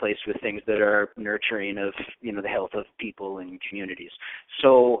 right, and replace with things that are nurturing of, the health of people and communities.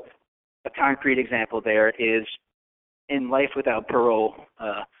 So a concrete example there is in Life Without Parole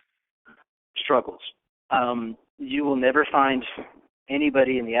struggles. You will never find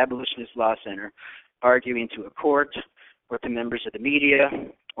anybody in the Abolitionist Law Center arguing to a court or to members of the media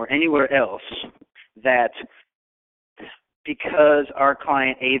or anywhere else that because our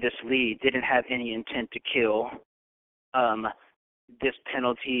client Avis Lee didn't have any intent to kill, this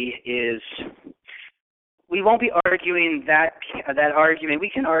penalty is... We won't be arguing that argument. We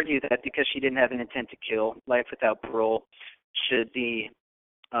can argue that because she didn't have an intent to kill, Life Without Parole should be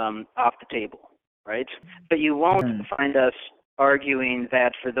off the table, right? But you won't find us arguing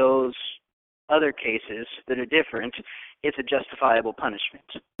that for those other cases that are different, it's a justifiable punishment.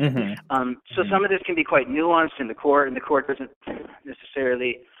 So some of this can be quite nuanced in the court, and the court doesn't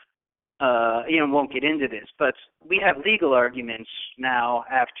necessarily, won't get into this. But we have legal arguments now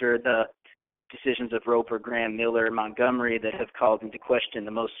after the decisions of Roper, Graham, Miller, Montgomery that have called into question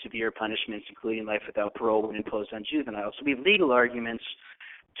the most severe punishments, including life without parole when imposed on juveniles. So we have legal arguments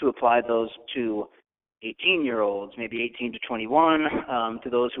to apply those to 18-year-olds, maybe 18 to 21, to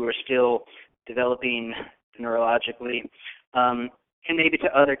those who are still developing neurologically, and maybe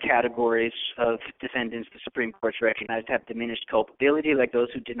to other categories of defendants the Supreme Court's recognized have diminished culpability, like those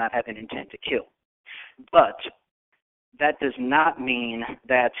who did not have an intent to kill. But that does not mean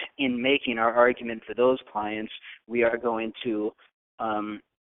that in making our argument for those clients, we are going to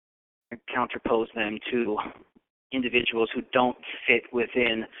counterpose them to individuals who don't fit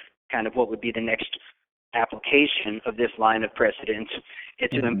within kind of what would be the next application of this line of precedent.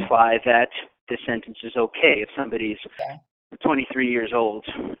 It's to imply that this sentence is okay if somebody's 23 years old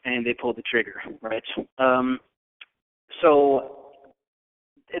and they pull the trigger, right? So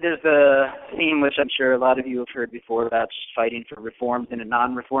there's the theme, which I'm sure a lot of you have heard before, about fighting for reforms in a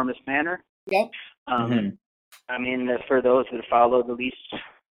non-reformist manner. I mean, for those that follow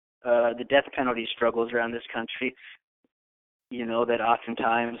the death penalty struggles around this country, you know that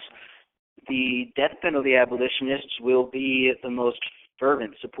oftentimes the death penalty abolitionists will be the most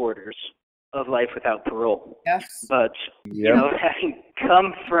fervent supporters of life without parole. But, having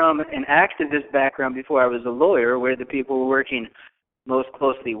come from an activist background before I was a lawyer, where the people we're working most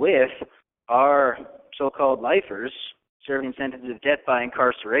closely with are so-called lifers serving sentences of death by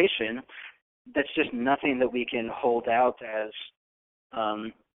incarceration, that's just nothing that we can hold out as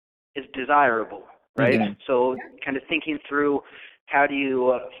desirable, right? So kind of thinking through how do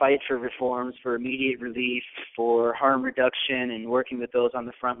you fight for reforms, for immediate relief, for harm reduction, and working with those on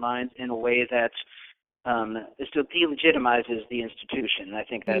the front lines in a way that still delegitimizes the institution. I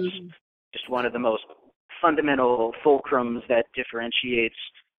think that's just one of the most fundamental fulcrums that differentiates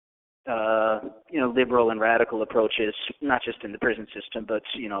liberal and radical approaches, not just in the prison system, but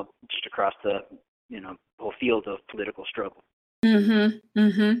just across the whole field of political struggle.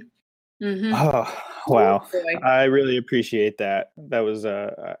 Oh, wow! I really appreciate that. That was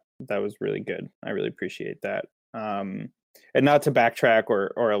really good. I really appreciate that. And not to backtrack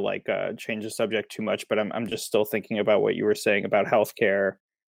or change the subject too much, but I'm just still thinking about what you were saying about healthcare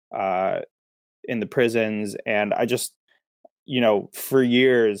in the prisons, and I just for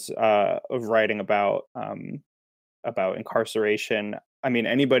years of writing about incarceration. I mean,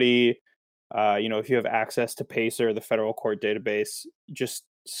 anybody If you have access to Pacer, the federal court database, just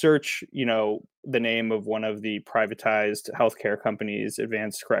search, the name of one of the privatized healthcare companies,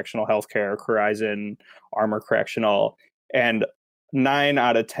 Advanced Correctional Healthcare, Horizon, Armor Correctional, and 9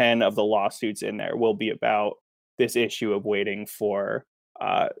 out of 10 of the lawsuits in there will be about this issue of waiting for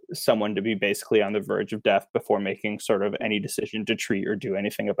someone to be basically on the verge of death before making sort of any decision to treat or do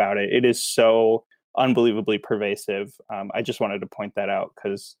anything about it. It is so unbelievably pervasive. I just wanted to point that out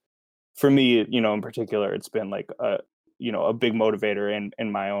because for me, in particular, it's been like a big motivator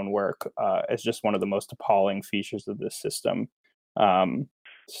in my own work as just one of the most appalling features of this system.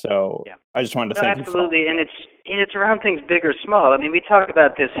 So yeah. I just wanted to thank absolutely, and it's around things big or small. I mean, we talk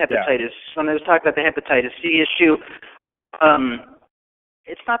about this hepatitis. When I was talking about the hepatitis C issue,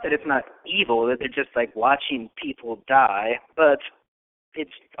 it's not that it's not evil, that they're just like watching people die, but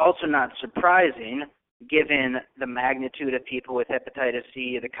it's also not surprising given the magnitude of people with hepatitis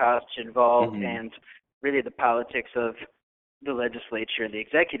C, the costs involved, and really the politics of the legislature and the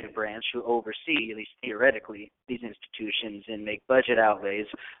executive branch who oversee, at least theoretically, these institutions and make budget outlays.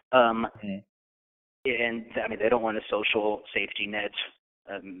 And, I mean, they don't want a social safety net.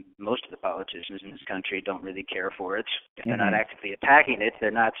 Most of the politicians in this country don't really care for it. If they're not actively attacking it, they're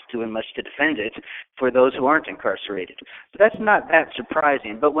not doing much to defend it for those who aren't incarcerated. So that's not that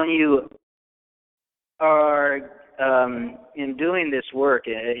surprising. But when you are in doing this work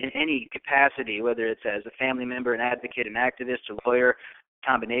in any capacity, whether it's as a family member, an advocate, an activist, a lawyer,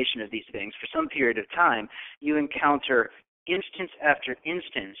 combination of these things, for some period of time, you encounter instance after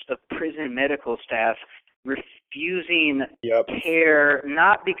instance of prison medical staff refusing care,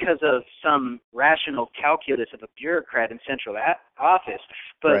 not because of some rational calculus of a bureaucrat in central office,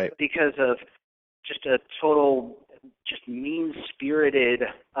 but because of just a total, just mean-spirited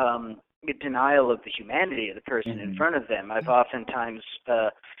denial of the humanity of the person in front of them. I've oftentimes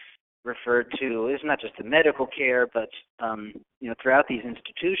referred to, it's not just the medical care, but throughout these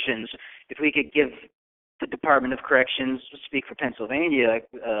institutions, if we could give the Department of Corrections, speak for Pennsylvania,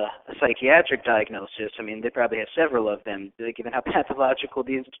 a psychiatric diagnosis. I mean, they probably have several of them, given how pathological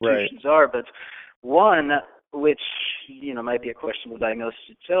the institutions are. But one, which might be a questionable diagnosis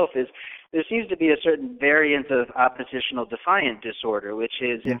itself, is there seems to be a certain variant of oppositional defiant disorder, which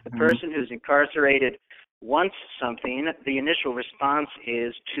is if the person who's incarcerated wants something, the initial response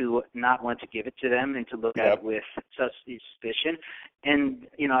is to not want to give it to them and to look at it with suspicion. And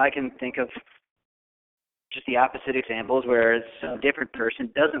I can think of just the opposite examples where some different person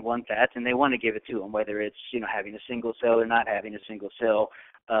doesn't want that and they want to give it to them, whether it's having a single cell or not having a single cell,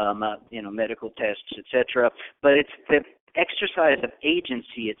 medical tests, etc. But it's the exercise of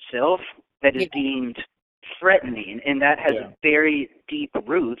agency itself that is deemed threatening, and that has very deep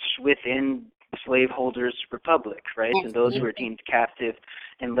roots within slaveholders' republic, right? And those who are deemed captive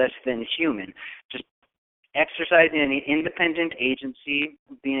and less than human. Just exercising any independent agency,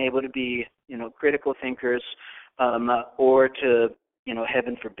 being able to be, critical thinkers, or to,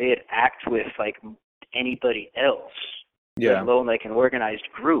 heaven forbid, act with like anybody else, let alone like an organized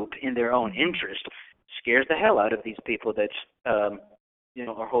group in their own interest, scares the hell out of these people that,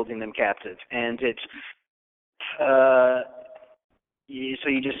 are holding them captive. And it's, so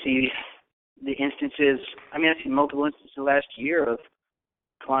you just see the instances, I've seen multiple instances last year of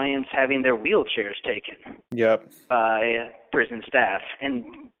clients having their wheelchairs taken by prison staff, and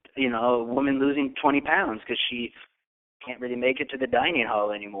a woman losing 20 pounds because she can't really make it to the dining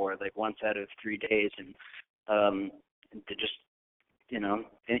hall anymore, like once out of 3 days, and to just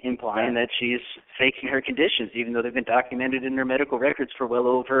implying that she's faking her conditions, even though they've been documented in her medical records for well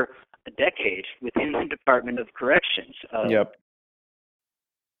over a decade within the Department of Corrections. Yeah,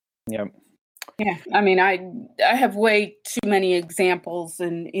 I have way too many examples,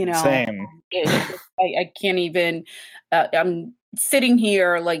 and same. I can't even. I'm sitting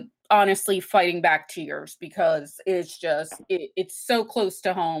here like honestly fighting back tears because it's just it's so close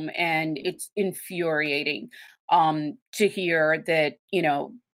to home, and it's infuriating to hear that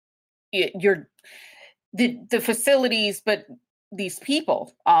you're the facilities, but these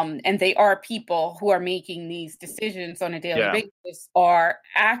people, and they are people who are making these decisions on a daily basis, are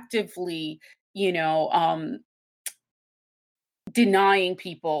actively, denying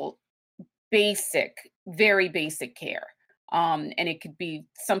people very basic care. And it could be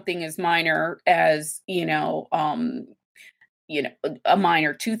something as minor as, a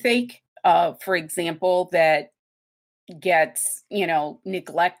minor toothache, for example, that gets,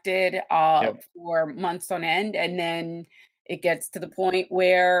 neglected for months on end, and then it gets to the point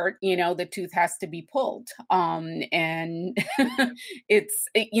where the tooth has to be pulled, and it's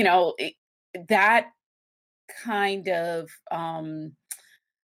that kind of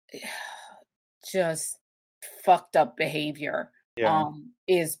just fucked up behavior Yeah.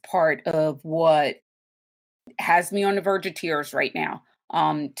 is part of what has me on the verge of tears right now,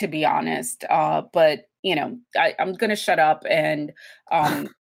 to be honest. But I'm gonna shut up and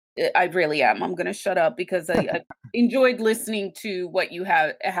I really am. I'm gonna shut up because I enjoyed listening to what you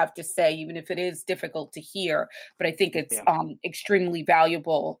have to say, even if it is difficult to hear. But I think it's Yeah. extremely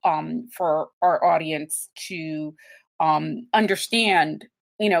valuable for our audience to understand,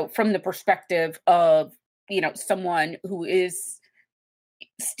 from the perspective of someone who is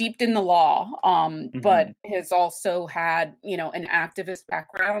steeped in the law, but Hmm. has also had, an activist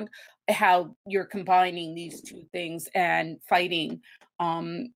background, how you're combining these two things and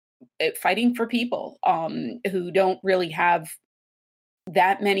um, fighting for people who don't really have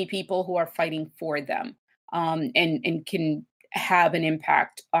that many people who are fighting for them, and can have an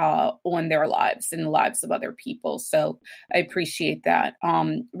impact on their lives and the lives of other people. So I appreciate that.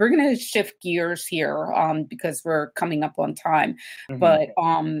 We're going to shift gears here because we're coming up on time. Hmm. But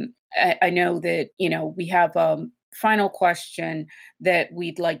I know that, we have a final question that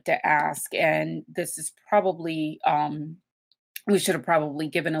we'd like to ask. And this is probably, we should have probably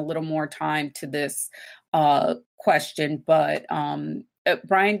given a little more time to this question. But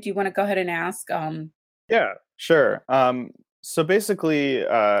Brian, do you want to go ahead and ask? Yeah, sure. So basically,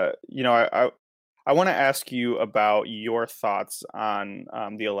 I want to ask you about your thoughts on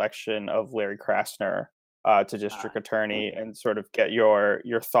the election of Larry Krasner to district attorney, and sort of get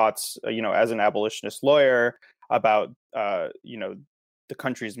your thoughts, as an abolitionist lawyer, about the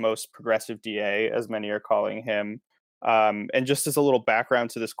country's most progressive DA, as many are calling him. And just as a little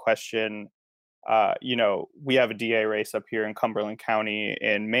background to this question, we have a DA race up here in Cumberland County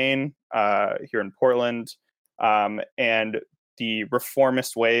in Maine, here in Portland, and the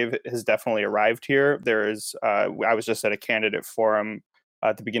reformist wave has definitely arrived here. I was just at a candidate forum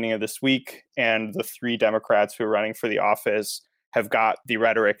at the beginning of this week, and the three Democrats who are running for the office have got the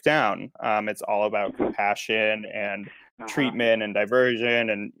rhetoric down. It's all about compassion and treatment and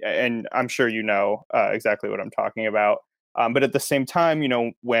diversion, and I'm sure exactly what I'm talking about. But at the same time,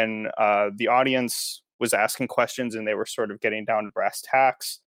 when the audience was asking questions and they were sort of getting down to brass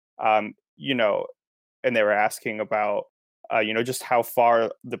tacks, and they were asking about, just how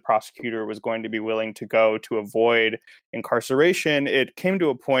far the prosecutor was going to be willing to go to avoid incarceration, it came to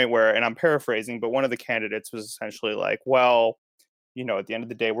a point where, and I'm paraphrasing, but one of the candidates was essentially like, well, at the end of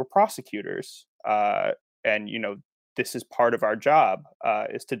the day, we're prosecutors. And, this is part of our job,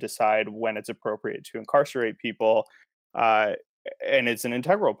 is to decide when it's appropriate to incarcerate people. Uh, and it's an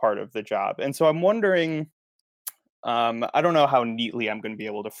integral part of the job. And so I'm wondering, I don't know how neatly I'm going to be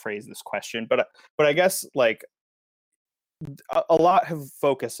able to phrase this question, but I guess, like, a lot of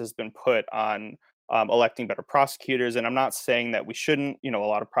focus has been put on electing better prosecutors, and I'm not saying that we shouldn't. A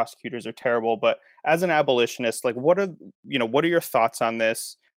lot of prosecutors are terrible, but as an abolitionist, like, what are your thoughts on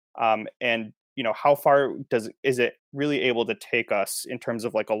this? And how far is it really able to take us in terms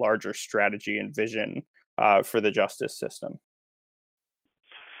of, like, a larger strategy and vision for the justice system?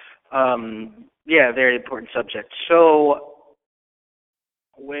 Yeah, very important subject. So,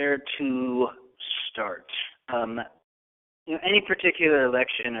 where to start? Any particular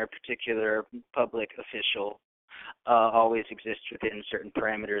election or particular public official always exists within certain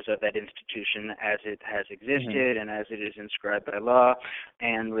parameters of that institution as it has existed and as it is inscribed by law,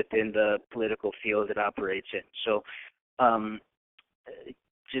 and within the political field it operates in. So,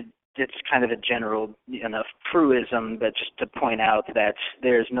 it's kind of a general enough truism, but just to point out that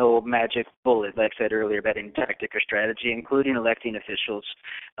there's no magic bullet, like I said earlier, about any tactic or strategy, including electing officials,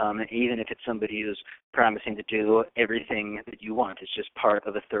 even if it's somebody who's promising to do everything that you want. It's just part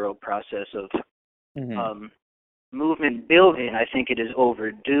of a thorough process of movement building. I think it is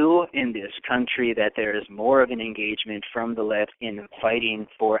overdue in this country that there is more of an engagement from the left in fighting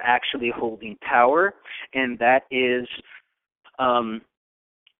for actually holding power, and that is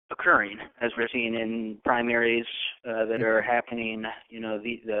occurring, as we're seeing in primaries that are happening,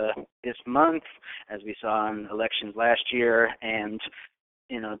 this month, as we saw in elections last year, and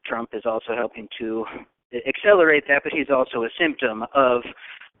Trump is also helping to accelerate that, but he's also a symptom of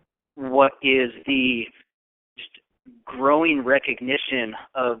what is the just growing recognition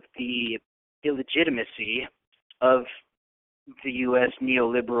of the illegitimacy of the U.S.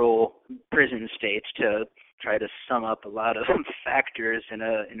 neoliberal prison states, to try to sum up a lot of factors in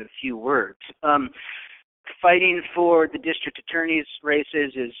a few words. Fighting for the district attorney's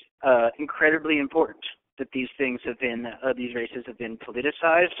races is incredibly important. That these races have been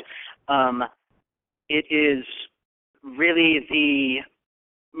politicized. It is really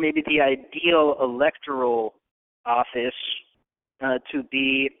maybe the ideal electoral office to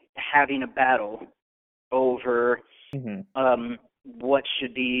be having a battle over what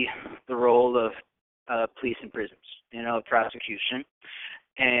should be the role of police and prisons, prosecution,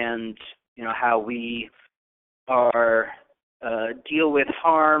 and how we are deal with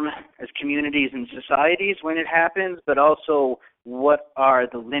harm as communities and societies when it happens, but also what are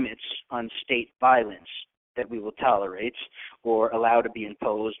the limits on state violence that we will tolerate or allow to be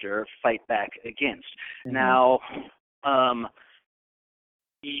imposed or fight back against. Now,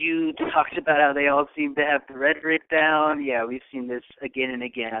 you talked about how they all seem to have the rhetoric down. Yeah, we've seen this again and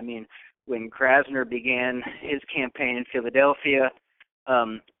again. I mean, when Krasner began his campaign in Philadelphia,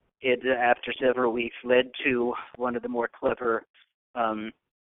 it, after several weeks, led to one of the more clever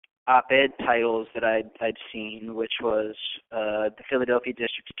op-ed titles that I'd seen, which was the Philadelphia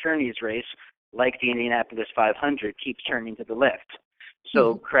District Attorney's race, like the Indianapolis 500, keeps turning to the left.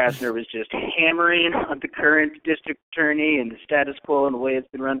 So Krasner was just hammering on the current district attorney and the status quo and the way it's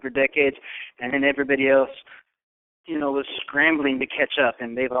been run for decades, and then everybody else, was scrambling to catch up,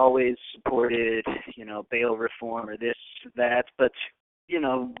 and they've always supported, bail reform or this, that, but,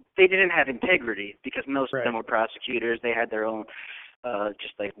 they didn't have integrity because most of them were prosecutors. They had their own,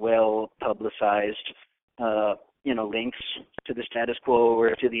 just like well-publicized, links to the status quo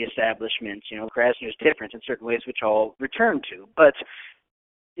or to the establishment. Krasner's different in certain ways, which I'll return to. But,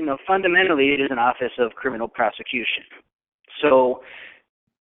 fundamentally, it is an office of criminal prosecution. So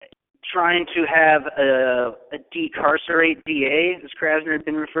trying to have a decarcerate DA, as Krasner had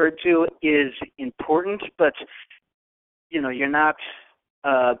been referred to, is important, but, you're not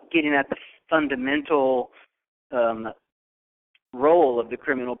getting at the fundamental role of the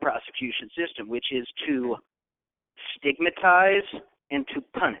criminal prosecution system, which is to stigmatize and to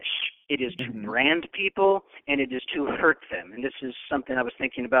punish. It is to brand people, and it is to hurt them. And this is something I was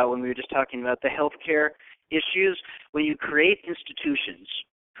thinking about when we were just talking about the healthcare issues. When you create institutions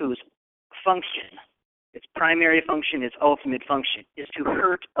whose function, its primary function, its ultimate function, is to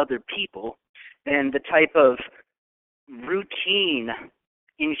hurt other people, then the type of routine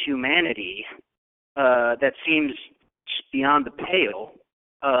inhumanity that seems beyond the pale,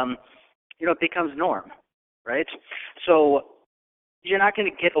 it becomes norm, right? So you're not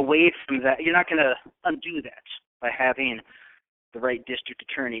going to get away from that. You're not going to undo that by having the right district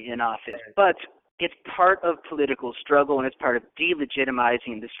attorney in office. But it's part of political struggle, and it's part of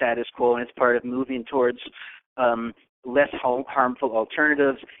delegitimizing the status quo, and it's part of moving towards less harmful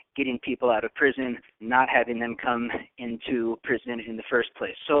alternatives, getting people out of prison, not having them come into prison in the first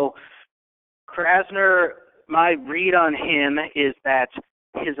place. So Krasner, my read on him is that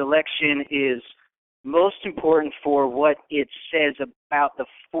his election is most important for what it says about the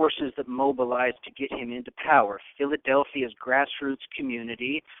forces that mobilized to get him into power. Philadelphia's grassroots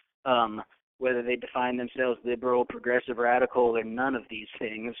community, whether they define themselves liberal, progressive, radical, or none of these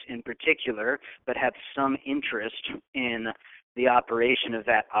things in particular, but have some interest in the operation of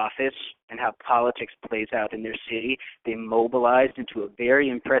that office and how politics plays out in their city. They mobilized into a very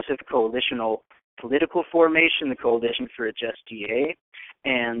impressive coalitional political formation, the Coalition for a Just DA,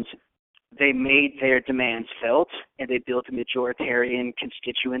 and they made their demands felt, and they built a majoritarian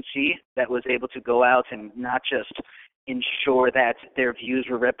constituency that was able to go out and not just ensure that their views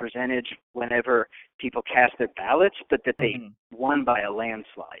were represented whenever people cast their ballots, but that they won by a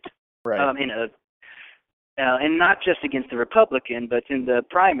landslide. Right. And not just against the Republican, but in the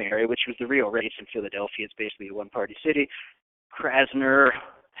primary, which was the real race in Philadelphia. It's basically a one-party city. Krasner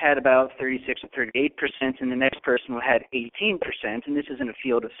had about 36 or 38%, and the next person had 18%, and this is in a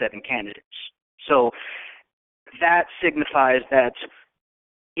field of 7 candidates. So that signifies that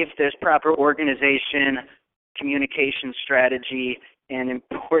if there's proper organization, communication strategy, and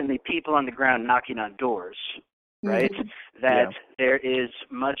importantly, people on the ground knocking on doors, right, that there is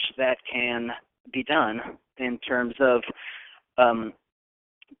much that can be done in terms of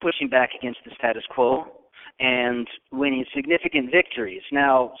pushing back against the status quo and winning significant victories.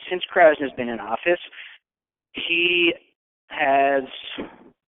 Now, since Krasner's been in office, he has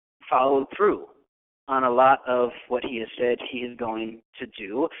followed through on a lot of what he has said he is going to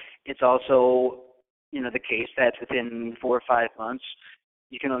do. It's also, the case that within 4 or 5 months,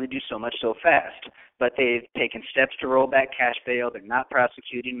 you can only do so much so fast. But they've taken steps to roll back cash bail. They're not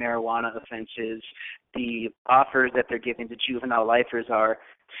prosecuting marijuana offenses. The offers that they're giving to juvenile lifers are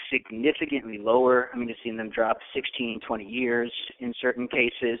significantly lower. I mean, you've seen them drop 16, 20 years in certain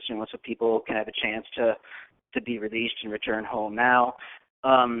cases, so people can have a chance to be released and return home now.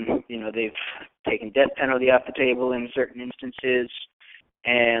 They've taken death penalty off the table in certain instances,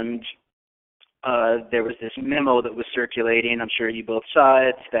 and there was this memo that was circulating, I'm sure you both saw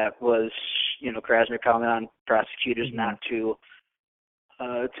it, that was, Krasner calling on prosecutors not to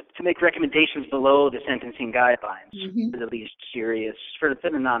to make recommendations below the sentencing guidelines for the least serious, for the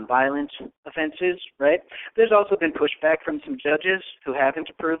nonviolent offenses, right? There's also been pushback from some judges who haven't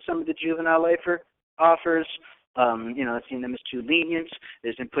approved some of the juvenile lifer offers. I've seen them as too lenient.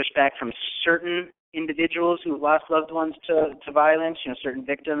 There's been pushback from certain individuals who lost loved ones to violence, certain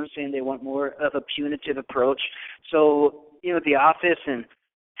victims saying they want more of a punitive approach. So, the office and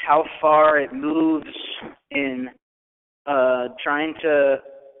how far it moves in trying to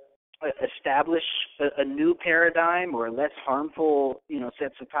establish a new paradigm or less harmful,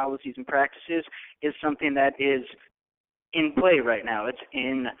 sets of policies and practices is something that is in play right now. It's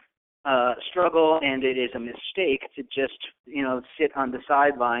in struggle, and it is a mistake to just, sit on the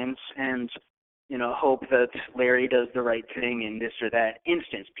sidelines and, hope that Larry does the right thing in this or that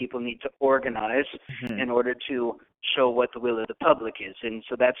instance. People need to organize in order to show what the will of the public is. And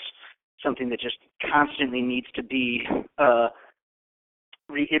so that's something that just constantly needs to be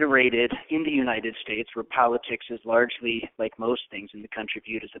reiterated in the United States, where politics is largely, like most things in the country,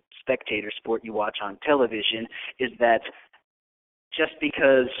 viewed as a spectator sport you watch on television, is that just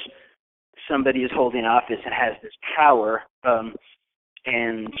because somebody is holding office and has this power,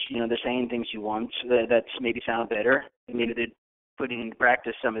 and they're saying things you want that maybe sound better, maybe they're putting into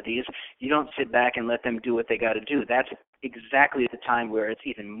practice some of these, you don't sit back and let them do what they got to do. That's exactly the time where it's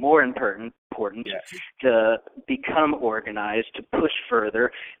even more important to become organized, to push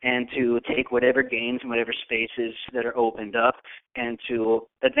further, and to take whatever gains and whatever spaces that are opened up and to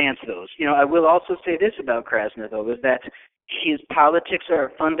advance those. I will also say this about Krasner, though, is that his politics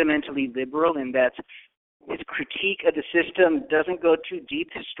are fundamentally liberal in that his critique of the system doesn't go too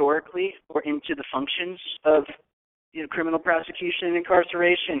deep historically or into the functions of criminal prosecution and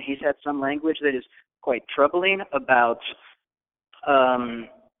incarceration. He's had some language that is quite troubling about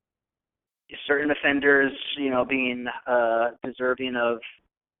certain offenders, being deserving of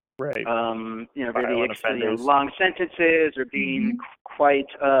right, really long sentences, or being quite.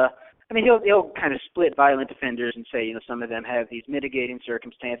 He'll kind of split violent offenders and say, some of them have these mitigating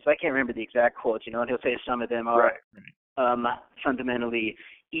circumstances. I can't remember the exact quotes, and he'll say some of them are fundamentally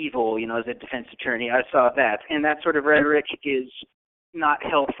evil, as a defense attorney. I saw that. And that sort of rhetoric is not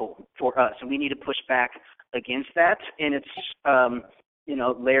helpful for us, and we need to push back against that. And it's,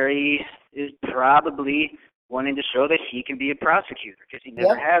 Larry is probably wanting to show that he can be a prosecutor because he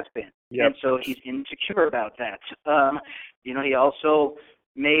never has been. And so he's insecure about that. He also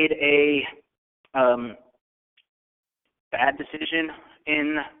made a bad decision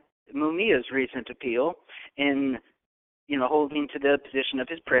in Mumia's recent appeal in holding to the position of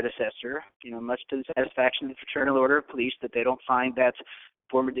his predecessor, much to the satisfaction of the Fraternal Order of Police, that they don't find that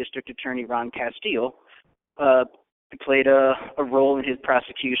former District Attorney Ron Castile played a role in his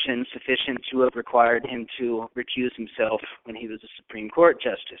prosecution sufficient to have required him to recuse himself when he was a Supreme Court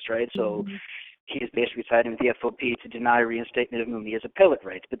justice, right? So he is basically siding with the FOP to deny reinstatement of Mumia's appellate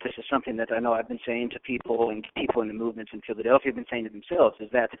rights. But this is something that I know I've been saying to people, and people in the movements in Philadelphia have been saying to themselves, is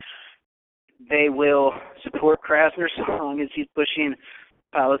that they will support Krasner so long as he's pushing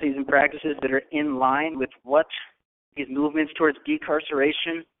policies and practices that are in line with what his movements towards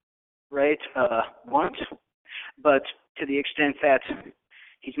decarceration, right, want. But to the extent that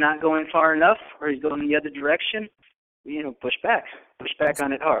he's not going far enough, or he's going in the other direction, push back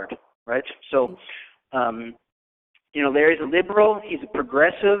on it hard, right? So, Larry's a liberal. He's a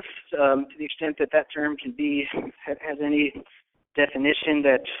progressive, to the extent that that term can be has any definition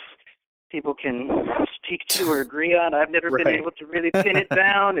that people can speak to or agree on. I've never been able to really pin it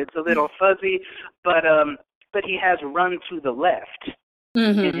down. It's a little fuzzy, but he has run to the left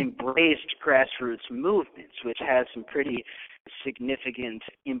and embraced grassroots movements, which has some pretty significant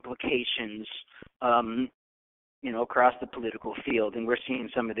implications, across the political field. And we're seeing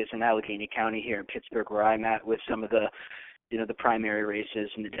some of this in Allegheny County here in Pittsburgh, where I'm at, with some of the, the primary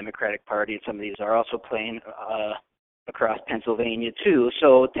races in the Democratic Party, and some of these are also playing across Pennsylvania too.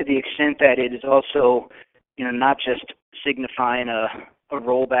 So to the extent that it is also, not just signifying a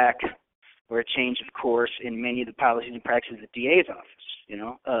rollback or a change of course in many of the policies and practices of the DA's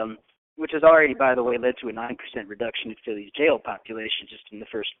office, which has already, by the way, led to a 9% reduction in Philly's jail population just in the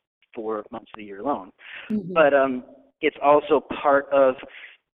first 4 months of the year alone. But it's also part of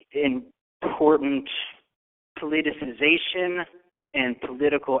important politicization and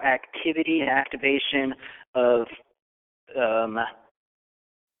political activity and activation of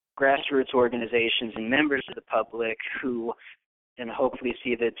grassroots organizations and members of the public who, and hopefully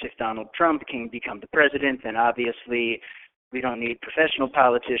see that if Donald Trump can become the president, then obviously we don't need professional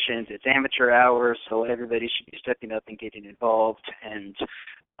politicians. It's amateur hour, so everybody should be stepping up and getting involved. And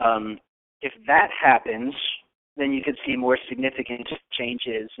if that happens, then you could see more significant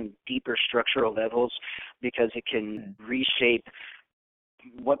changes and deeper structural levels, because it can reshape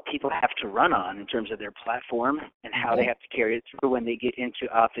what people have to run on in terms of their platform and how they have to carry it through when they get into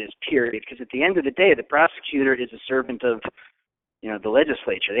office, period. Because at the end of the day, the prosecutor is a servant of, the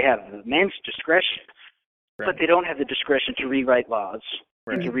legislature. They have immense discretion, but they don't have the discretion to rewrite laws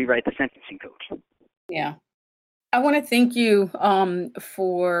and to rewrite the sentencing code. Yeah. I want to thank you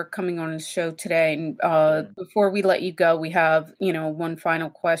for coming on the show today. And before we let you go, we have, one final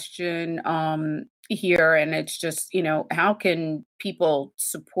question here. And it's just, how can people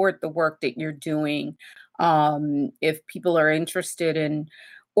support the work that you're doing? If people are interested in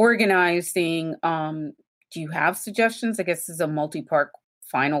organizing, do you have suggestions? I guess this is a multi-part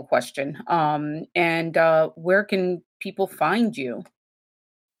final question. And where can people find you?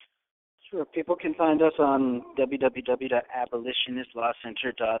 Sure. People can find us on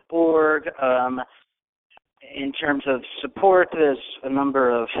www.abolitionistlawcenter.org. In terms of support, there's a number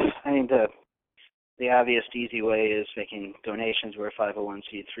of, the obvious easy way is making donations. We're a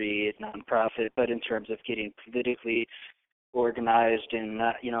 501c3 nonprofit, but in terms of getting politically organized and,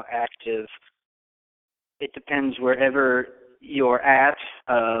 active, it depends wherever you're at.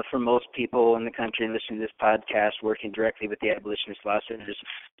 For most people in the country and listening to this podcast, working directly with the Abolitionist Law Centers,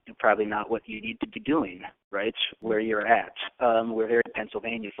 probably not what you need to be doing, right, where you're at. We're very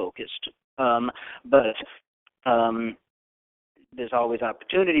Pennsylvania focused. But there's always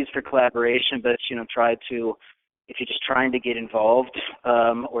opportunities for collaboration, but, if you're just trying to get involved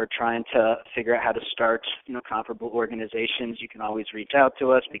or trying to figure out how to start, comparable organizations, you can always reach out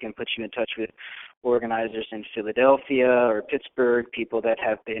to us. We can put you in touch with organizers in Philadelphia or Pittsburgh, people that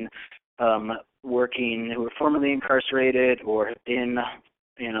have been working, who were formerly incarcerated or have been,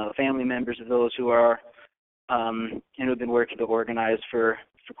 family members of those who are, and who have been working to organize for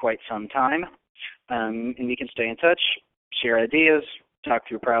quite some time. And we can stay in touch, share ideas, talk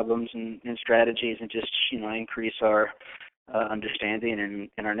through problems and strategies, and just, increase our understanding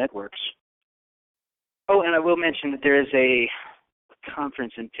and our networks. Oh, and I will mention that there is a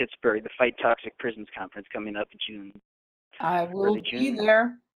conference in Pittsburgh, the Fight Toxic Prisons Conference, coming up in June. I will be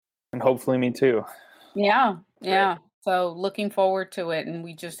there. And hopefully me too. Yeah. So looking forward to it. And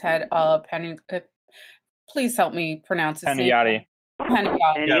we just had Penny, please help me pronounce his name. Panayotti.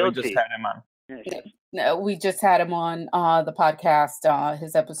 Yeah, we just had him on. No, we just had him on the podcast.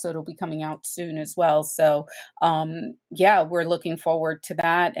 His episode will be coming out soon as well. So, we're looking forward to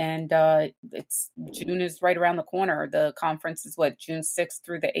that. And June is right around the corner. The conference is June 6th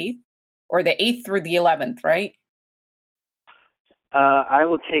through the 8th, or the 8th through the 11th, right? I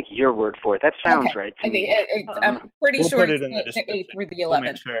will take your word for it. That sounds right to me. I'm pretty sure put it in the 8th through the 11th. We'll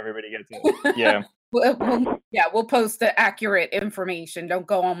make sure everybody gets it. Yeah. We'll post the accurate information. Don't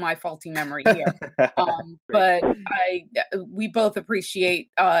go on my faulty memory here. But we both appreciate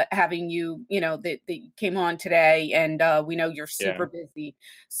having you, that you came on today, and we know you're super busy.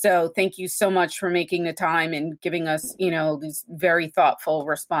 So thank you so much for making the time and giving us, these very thoughtful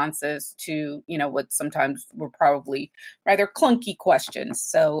responses to, what sometimes were probably rather clunky questions.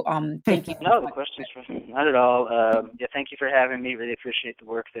 So thank you. No, the questions not at all. Thank you for having me. Really appreciate the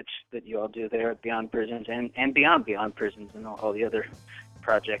work that you all do there at Beyond Prisons and beyond Prisons and all the other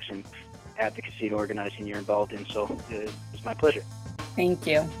projects and advocacy and organizing you're involved in. So it's my pleasure. Thank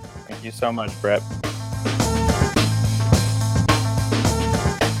you. Thank you so much, Brett.